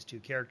for these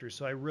two characters.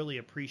 So I really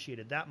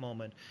appreciated that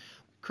moment.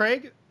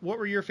 Craig, what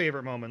were your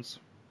favorite moments?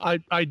 I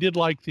did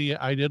like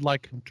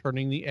him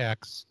turning the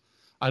X.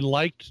 I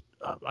liked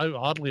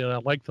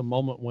the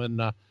moment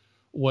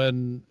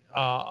when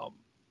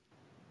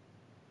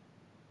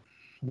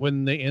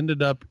they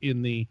ended up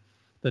in the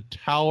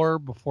tower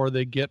before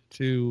they get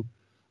to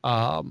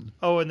and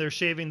they're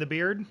shaving the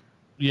beard.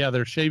 Yeah,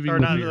 they're shaving or the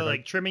not beard.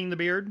 like trimming the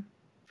beard.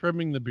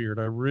 Trimming the beard.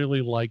 I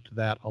really liked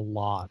that a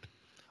lot.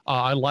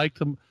 I liked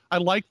them. I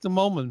liked the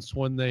moments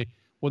when they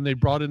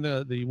brought in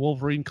the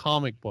Wolverine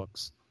comic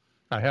books.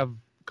 I have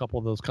a couple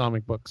of those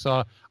comic books.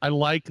 I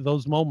like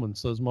those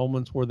moments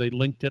where they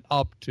linked it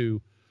up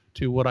to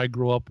what I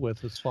grew up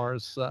with as far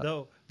as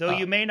Though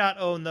you may not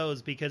own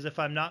those, because if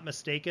I'm not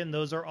mistaken,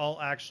 those are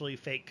all actually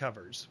fake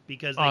covers,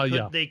 because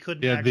they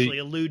couldn't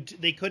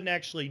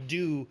actually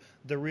do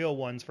the real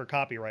ones for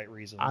copyright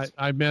reasons.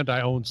 I meant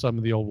I own some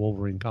of the old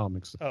Wolverine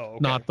comics. Oh, okay.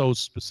 Not those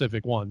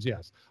specific ones.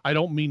 Yes, I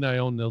don't mean I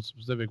own those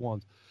specific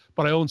ones,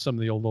 but I own some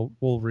of the old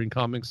Wolverine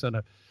comics,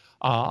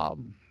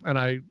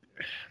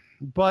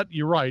 but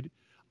you're right.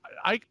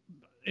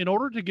 In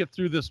order to get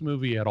through this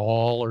movie at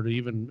all, or to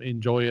even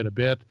enjoy it a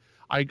bit,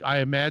 I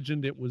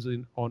imagined it was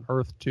on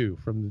Earth 2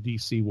 from the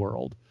DC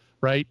world,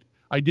 right?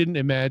 I didn't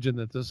imagine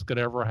that this could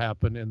ever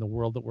happen in the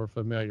world that we're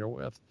familiar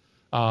with,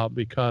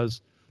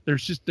 because there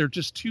are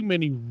just too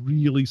many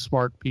really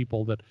smart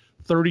people that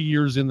 30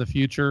 years in the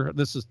future,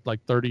 this is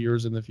like 30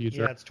 years in the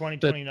future. Yeah, it's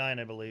 2029,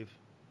 I believe.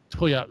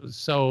 Yeah,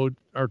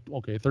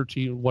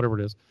 13, whatever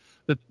it is,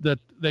 that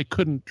they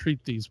couldn't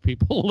treat these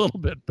people a little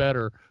bit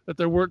better, that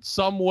there weren't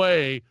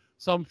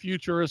some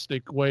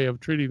futuristic way of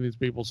treating these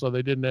people, so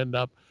they didn't end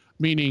up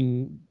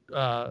meaning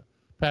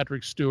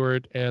Patrick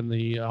Stewart and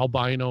the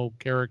albino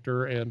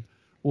character and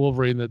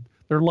Wolverine, that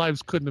their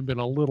lives couldn't have been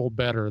a little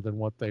better than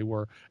what they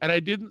were. And I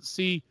didn't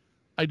see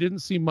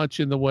much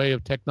in the way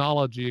of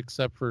technology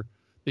except for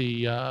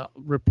the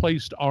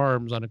replaced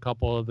arms on a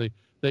couple of the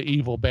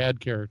evil bad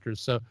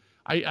characters. So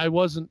I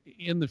wasn't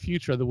in the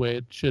future the way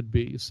it should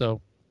be. So,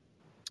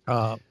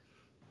 but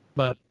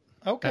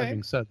okay.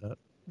 Having said that,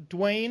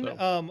 Dwayne,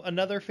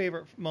 another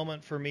favorite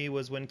moment for me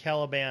was when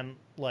Caliban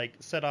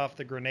set off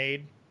the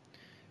grenade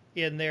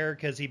in there,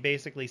 because he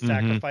basically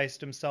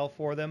sacrificed himself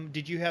for them.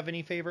 Did you have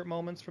any favorite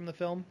moments from the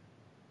film?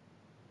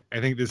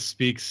 I think this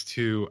speaks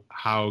to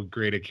how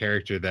great a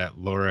character that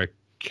Laura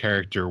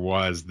character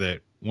was. That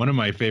one of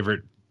my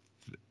favorite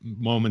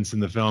moments in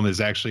the film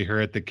is actually her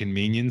at the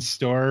convenience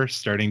store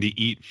starting to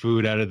eat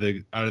food out of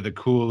the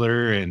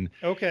cooler, and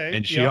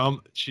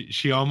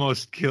she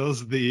almost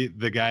kills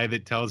the guy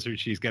that tells her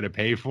she's got to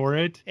pay for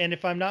it. And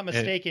if I'm not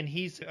mistaken,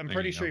 I'm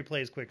pretty sure he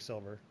plays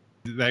Quicksilver.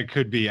 That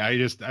could be.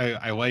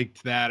 I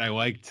liked that. I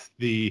liked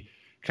the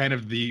kind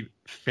of the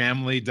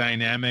family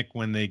dynamic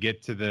when they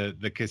get to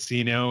the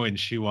casino and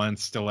she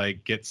wants to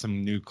get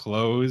some new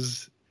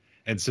clothes,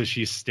 and so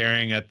she's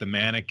staring at the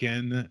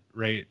mannequin,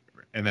 right?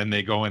 And then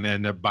they go and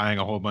end up buying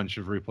a whole bunch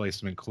of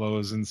replacement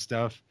clothes and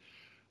stuff.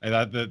 I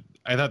thought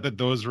that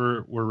those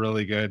were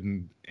really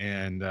good,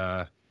 and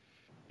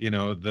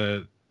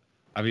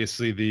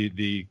obviously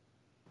the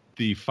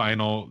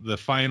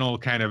final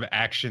kind of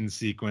action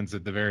sequence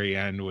at the very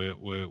end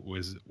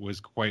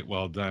was quite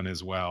well done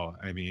as well.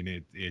 I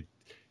mean,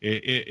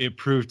 it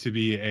proved to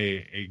be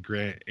a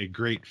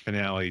great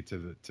finale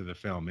to the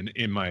film,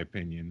 in my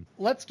opinion.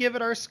 Let's give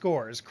it our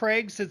scores.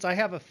 Craig, since I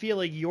have a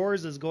feeling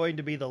yours is going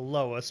to be the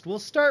lowest, we'll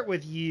start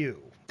with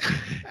you.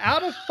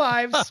 Out of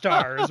 5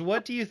 stars,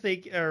 what do you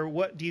think, or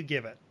what do you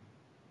give it?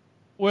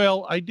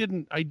 Well, I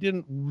didn't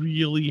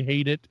really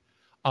hate it.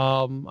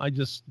 I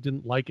just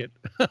didn't like it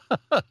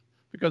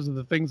because of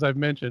the things I've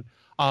mentioned.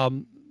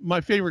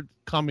 My favorite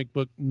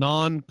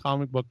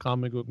non-comic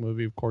book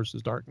movie, of course,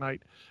 is Dark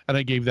Knight, and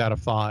I gave that a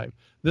 5.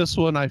 This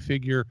one, I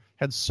figure,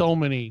 had so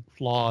many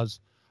flaws.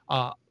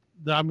 I'm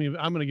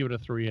going to give it a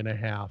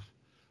 3.5.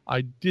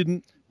 I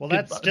didn't. Well,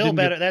 that's still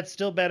better. That's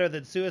still better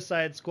than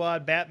Suicide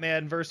Squad,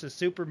 Batman versus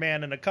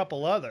Superman, and a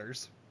couple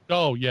others.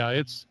 Oh yeah,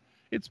 it's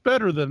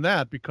better than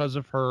that because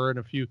of her and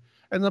a few,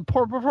 and the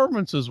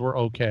performances were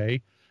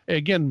okay.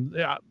 Again,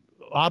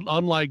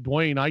 unlike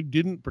Dwayne, I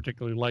didn't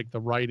particularly like the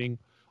writing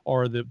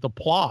or the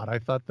plot. I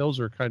thought those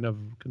are kind of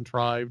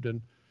contrived,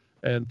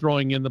 and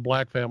throwing in the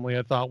black family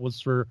I thought was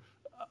for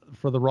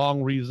the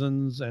wrong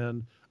reasons,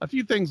 and a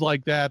few things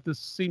like that. This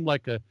seemed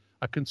like a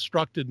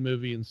constructed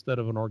movie instead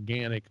of an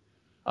organic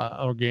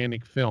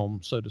film,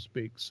 so to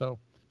speak. So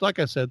like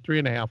I said,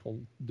 3.5 will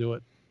do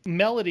it.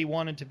 Melody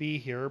wanted to be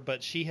here,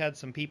 but she had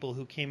some people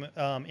who came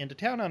into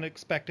town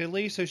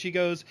unexpectedly, so she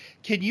goes,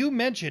 "Can you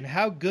mention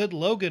how good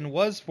Logan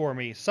was for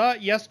me? Saw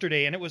it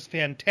yesterday, and it was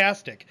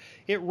fantastic.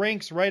 It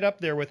ranks right up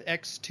there with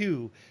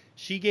X2.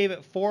 She gave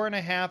it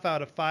 4.5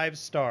 out of 5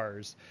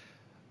 stars.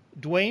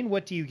 Dwayne,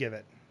 what do you give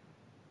it?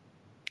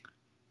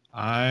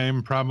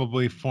 I'm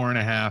probably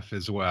 4.5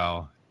 as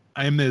well.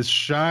 I'm as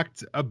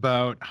shocked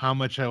about how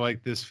much I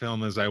like this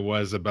film as I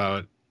was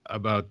about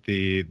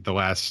the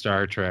last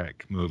Star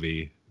Trek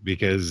movie,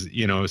 because,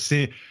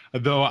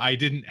 though I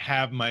didn't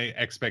have my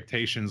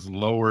expectations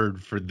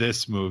lowered for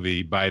this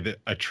movie by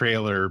a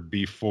trailer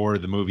before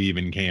the movie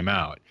even came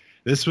out.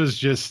 This was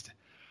just,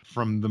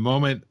 from the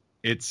moment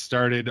it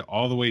started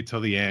all the way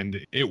till the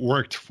end, it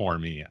worked for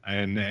me.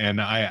 And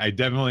I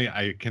definitely,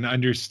 I can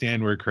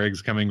understand where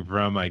Craig's coming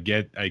from. I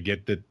get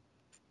that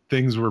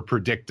things were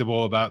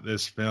predictable about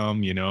this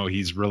film. You know,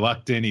 he's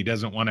reluctant. He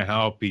doesn't want to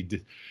help. He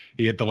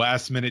at the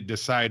last minute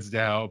decides to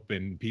help,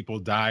 and people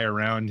die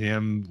around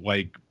him,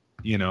 like,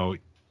 you know,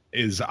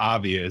 is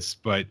obvious.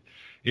 But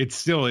it's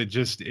still,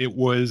 it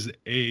was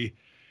a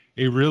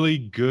really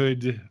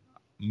good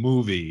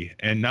movie,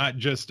 and not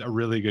just a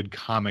really good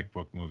comic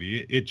book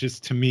movie. It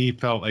just, to me,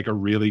 felt like a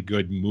really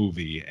good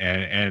movie,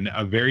 and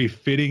a very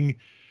fitting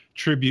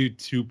tribute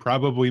to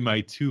probably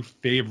my two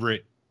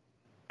favorite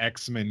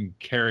X-Men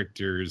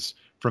characters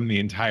from the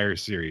entire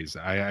series.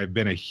 I'm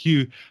a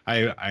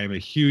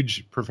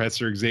huge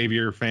Professor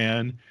Xavier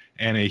fan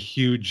and a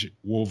huge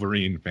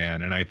Wolverine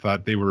fan, and I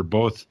thought they were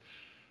both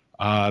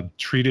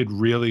treated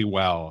really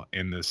well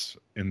in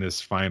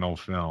this final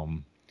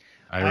film.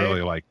 I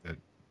really liked it.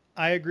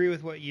 I agree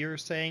with what you're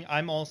saying.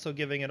 I'm also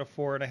giving it a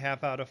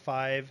 4.5 out of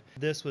 5.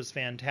 This was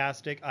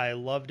fantastic. I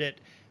loved it.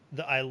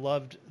 I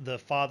loved the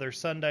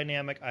father-son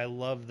dynamic. I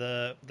love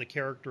the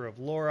character of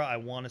Laura. I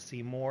want to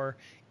see more.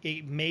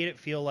 It made it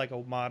feel like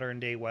a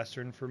modern-day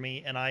Western for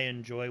me, and I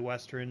enjoy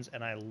Westerns,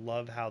 and I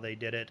love how they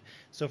did it.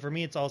 So for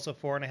me, it's also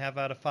 4.5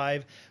 out of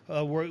 5.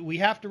 We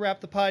have to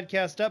wrap the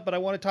podcast up, but I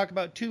want to talk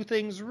about two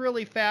things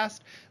really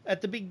fast.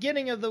 At the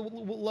beginning of the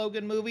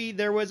Logan movie,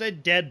 there was a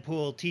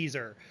Deadpool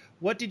teaser.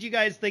 What did you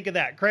guys think of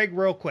that? Craig,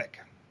 real quick.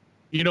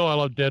 You know I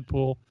love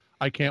Deadpool.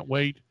 I can't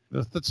wait.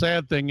 The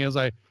sad thing is,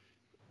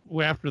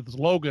 after this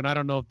Logan, I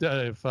don't know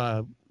if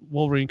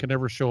Wolverine can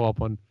ever show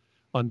up on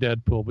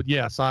Deadpool. But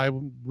yes,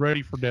 I'm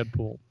ready for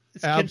Deadpool.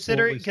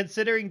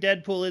 Considering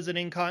Deadpool isn't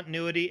in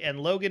continuity and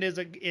Logan is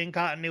in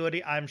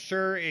continuity, I'm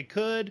sure it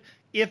could,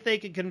 if they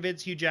could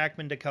convince Hugh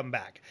Jackman to come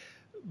back.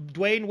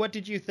 Dwayne, what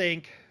did you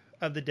think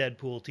of the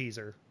Deadpool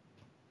teaser?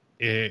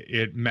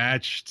 It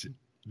matched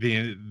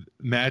the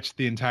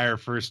entire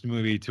first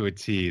movie to a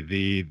T.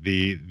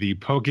 The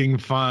poking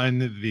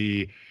fun,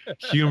 the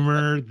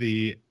humor,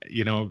 the,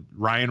 you know,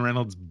 Ryan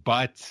Reynolds'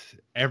 butt,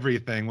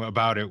 everything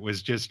about it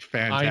was just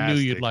fantastic. I knew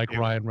you'd like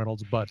Ryan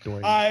Reynolds' butt,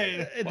 Dwayne.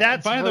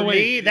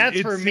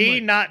 That's for me,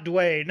 not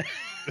Dwayne.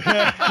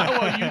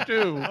 Well, you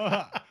do.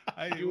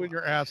 You and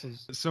your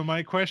asses. So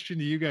my question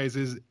to you guys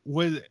is,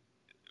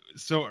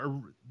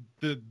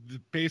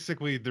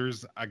 basically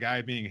there's a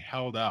guy being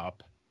held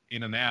up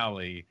in an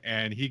alley,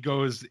 and he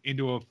goes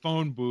into a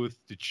phone booth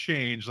to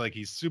change like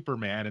he's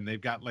Superman, and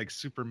they've got like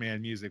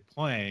Superman music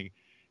playing,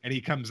 and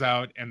he comes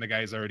out and the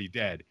guy's already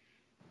dead.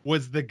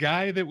 Was the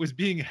guy that was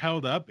being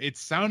held up, it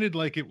sounded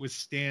like it was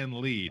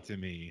Stan Lee to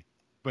me,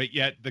 but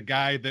yet the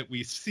guy that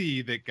we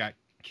see that got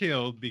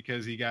killed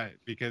because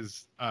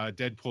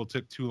Deadpool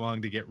took too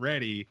long to get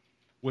ready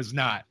was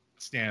not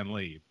Stan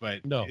Lee.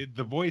 But no,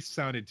 the voice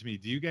sounded to me.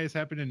 Do you guys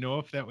happen to know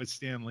if that was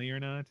Stan Lee or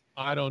not?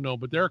 I don't know,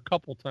 but there are a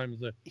couple times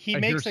that he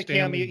makes a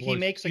cameo. He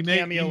makes a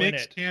cameo in it. He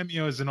makes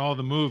cameos in all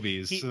the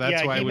movies, so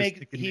that's why I was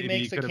thinking he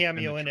makes a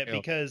cameo in it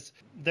because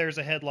there's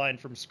a headline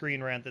from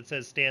Screen Rant that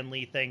says Stan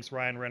Lee thanks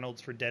Ryan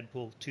Reynolds for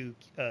Deadpool 2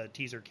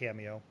 teaser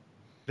cameo.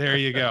 There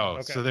you go.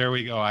 Okay. So there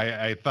we go.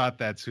 I thought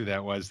that's who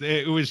that was.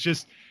 It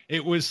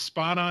was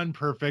spot on,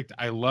 perfect.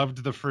 I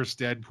loved the first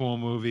Deadpool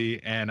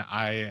movie, and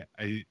I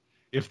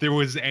if there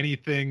was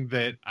anything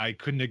that I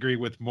couldn't agree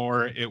with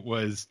more, it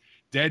was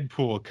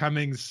Deadpool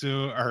coming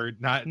soon, or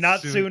not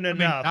soon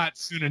enough. Not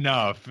soon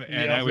enough.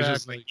 And yeah, I was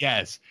just like,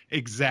 yes,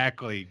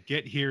 exactly.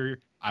 Get here.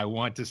 I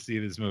want to see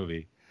this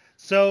movie.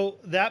 So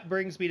that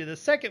brings me to the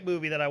second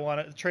movie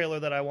trailer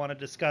that I want to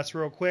discuss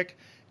real quick.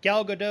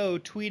 Gal Gadot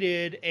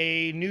tweeted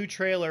a new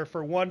trailer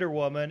for Wonder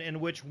Woman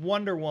in which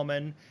Wonder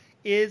Woman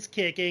is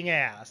kicking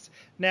ass.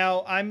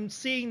 Now, I'm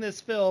seeing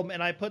this film,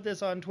 and I put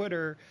this on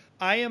Twitter.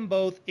 I am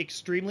both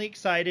extremely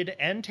excited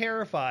and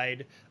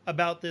terrified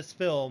about this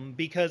film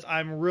because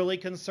I'm really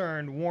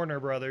concerned Warner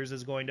Brothers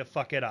is going to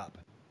fuck it up.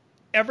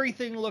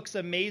 Everything looks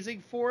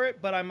amazing for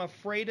it, but I'm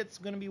afraid it's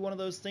going to be one of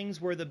those things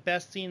where the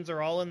best scenes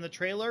are all in the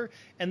trailer,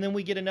 and then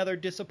we get another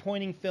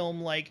disappointing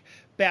film like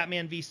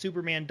Batman v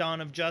Superman: Dawn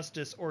of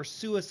Justice or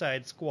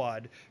Suicide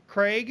Squad.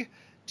 Craig,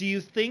 do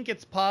you think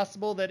it's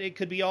possible that it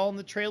could be all in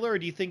the trailer, or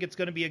do you think it's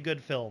going to be a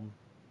good film?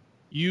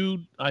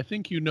 I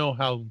think you know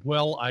how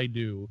well I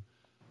do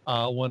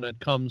when it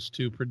comes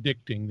to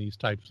predicting these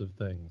types of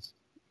things.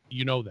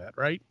 You know that,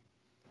 right?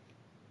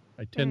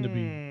 I tend to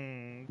be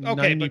 90%.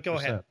 Okay, but go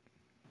ahead.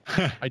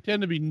 I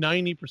tend to be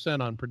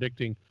 90% on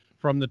predicting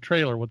from the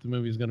trailer what the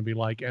movie is going to be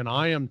like, and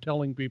I am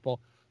telling people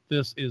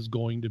this is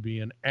going to be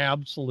an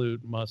absolute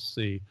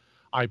must-see.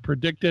 I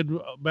predicted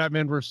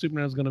Batman vs.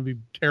 Superman is going to be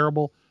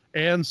terrible,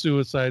 and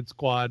Suicide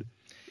Squad.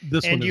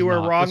 And you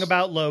were wrong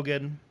about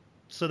Logan.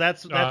 So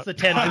that's the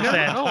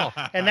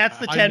 10%. And that's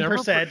the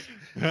 10%.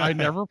 I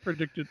never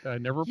predicted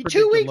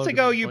 2 weeks Logan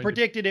ago you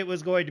predicted it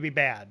was going to be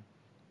bad.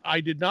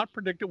 I did not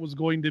predict it was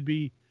going to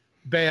be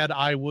bad.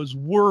 I was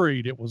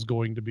worried it was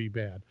going to be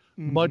bad.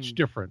 Much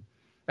different.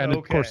 And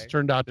of course it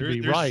turned out to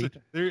be right.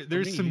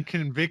 There's some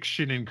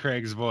conviction in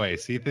Craig's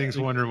voice. He thinks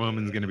Wonder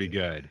Woman's going to be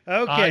good.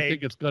 Okay. I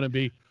think it's going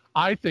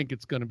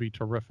to be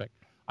terrific.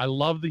 I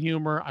love the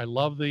humor. I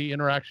love the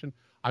interaction.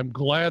 I'm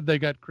glad they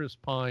got Chris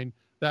Pine.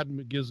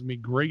 That gives me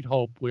great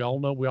hope. We all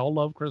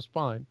love Chris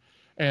Pine.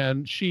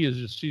 and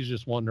she's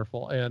just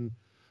wonderful. And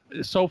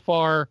so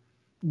far,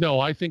 no,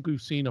 I think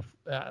we've seen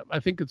I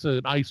think it's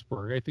an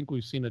iceberg. I think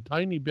we've seen a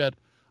tiny bit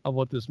of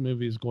what this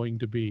movie is going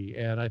to be,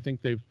 and I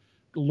think they've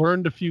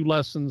learned a few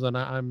lessons, and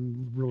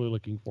I'm really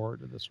looking forward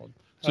to this one.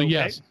 So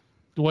yes,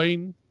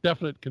 Dwayne,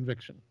 definite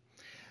conviction.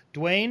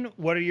 Dwayne,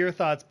 what are your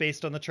thoughts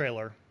based on the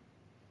trailer?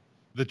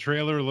 The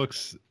trailer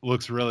looks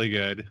really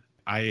good.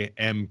 I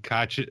am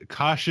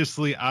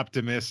cautiously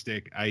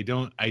optimistic. I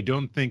don't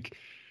think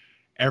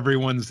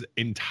everyone's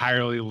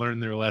entirely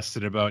learned their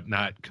lesson about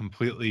not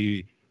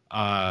completely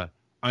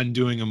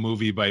undoing a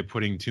movie by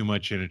putting too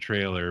much in a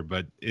trailer,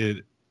 but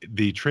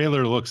the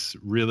trailer looks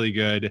really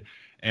good.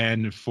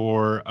 And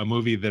for a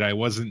movie that I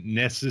wasn't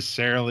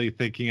necessarily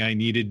thinking I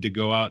needed to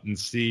go out and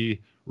see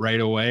right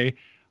away,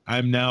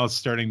 I'm now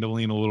starting to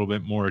lean a little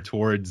bit more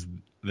towards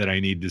that I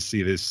need to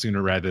see this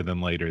sooner rather than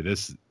later.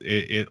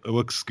 It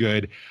looks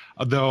good.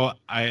 Although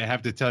I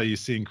have to tell you,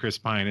 seeing Chris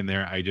Pine in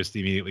there, I just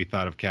immediately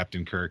thought of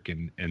Captain Kirk.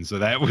 And so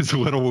that was a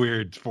little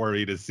weird for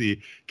me to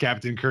see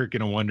Captain Kirk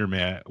in a Wonder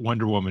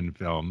Woman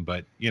film.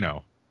 But,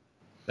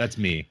 that's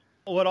me.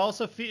 What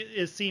also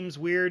seems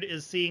weird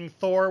is seeing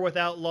Thor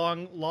without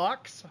long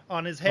locks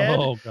on his head.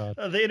 Oh, God.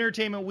 The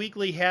Entertainment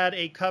Weekly had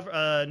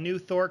a new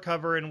Thor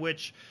cover in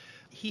which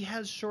he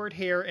has short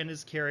hair and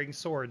is carrying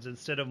swords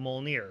instead of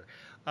Mjolnir.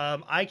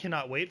 I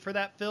cannot wait for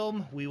that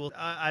film.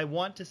 I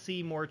want to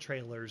see more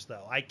trailers,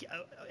 though.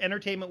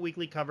 Entertainment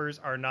Weekly covers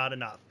are not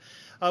enough.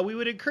 We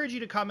would encourage you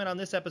to comment on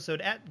this episode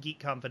at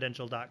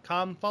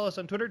geekconfidential.com. Follow us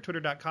on Twitter,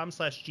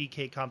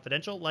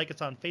 twitter.com/gkconfidential. Like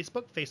us on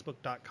Facebook,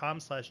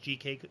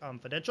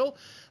 facebook.com/gkconfidential.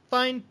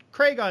 Find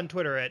Craig on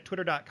Twitter at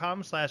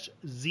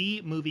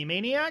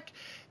twitter.com/zmoviemaniac.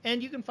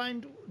 And you can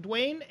find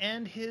Dwayne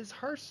and his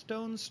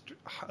Hearthstone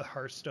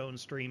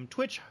stream,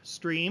 Twitch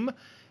stream,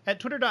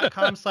 at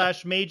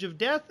twitter.com/Mage of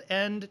Death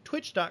and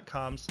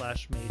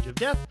twitch.com/Mage of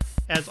Death.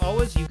 As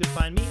always, you can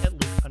find me at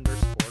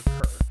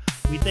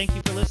Luke_Kerr. We thank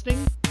you for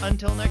listening.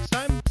 Until next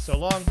time, so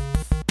long.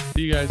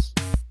 See you guys.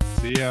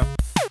 See ya.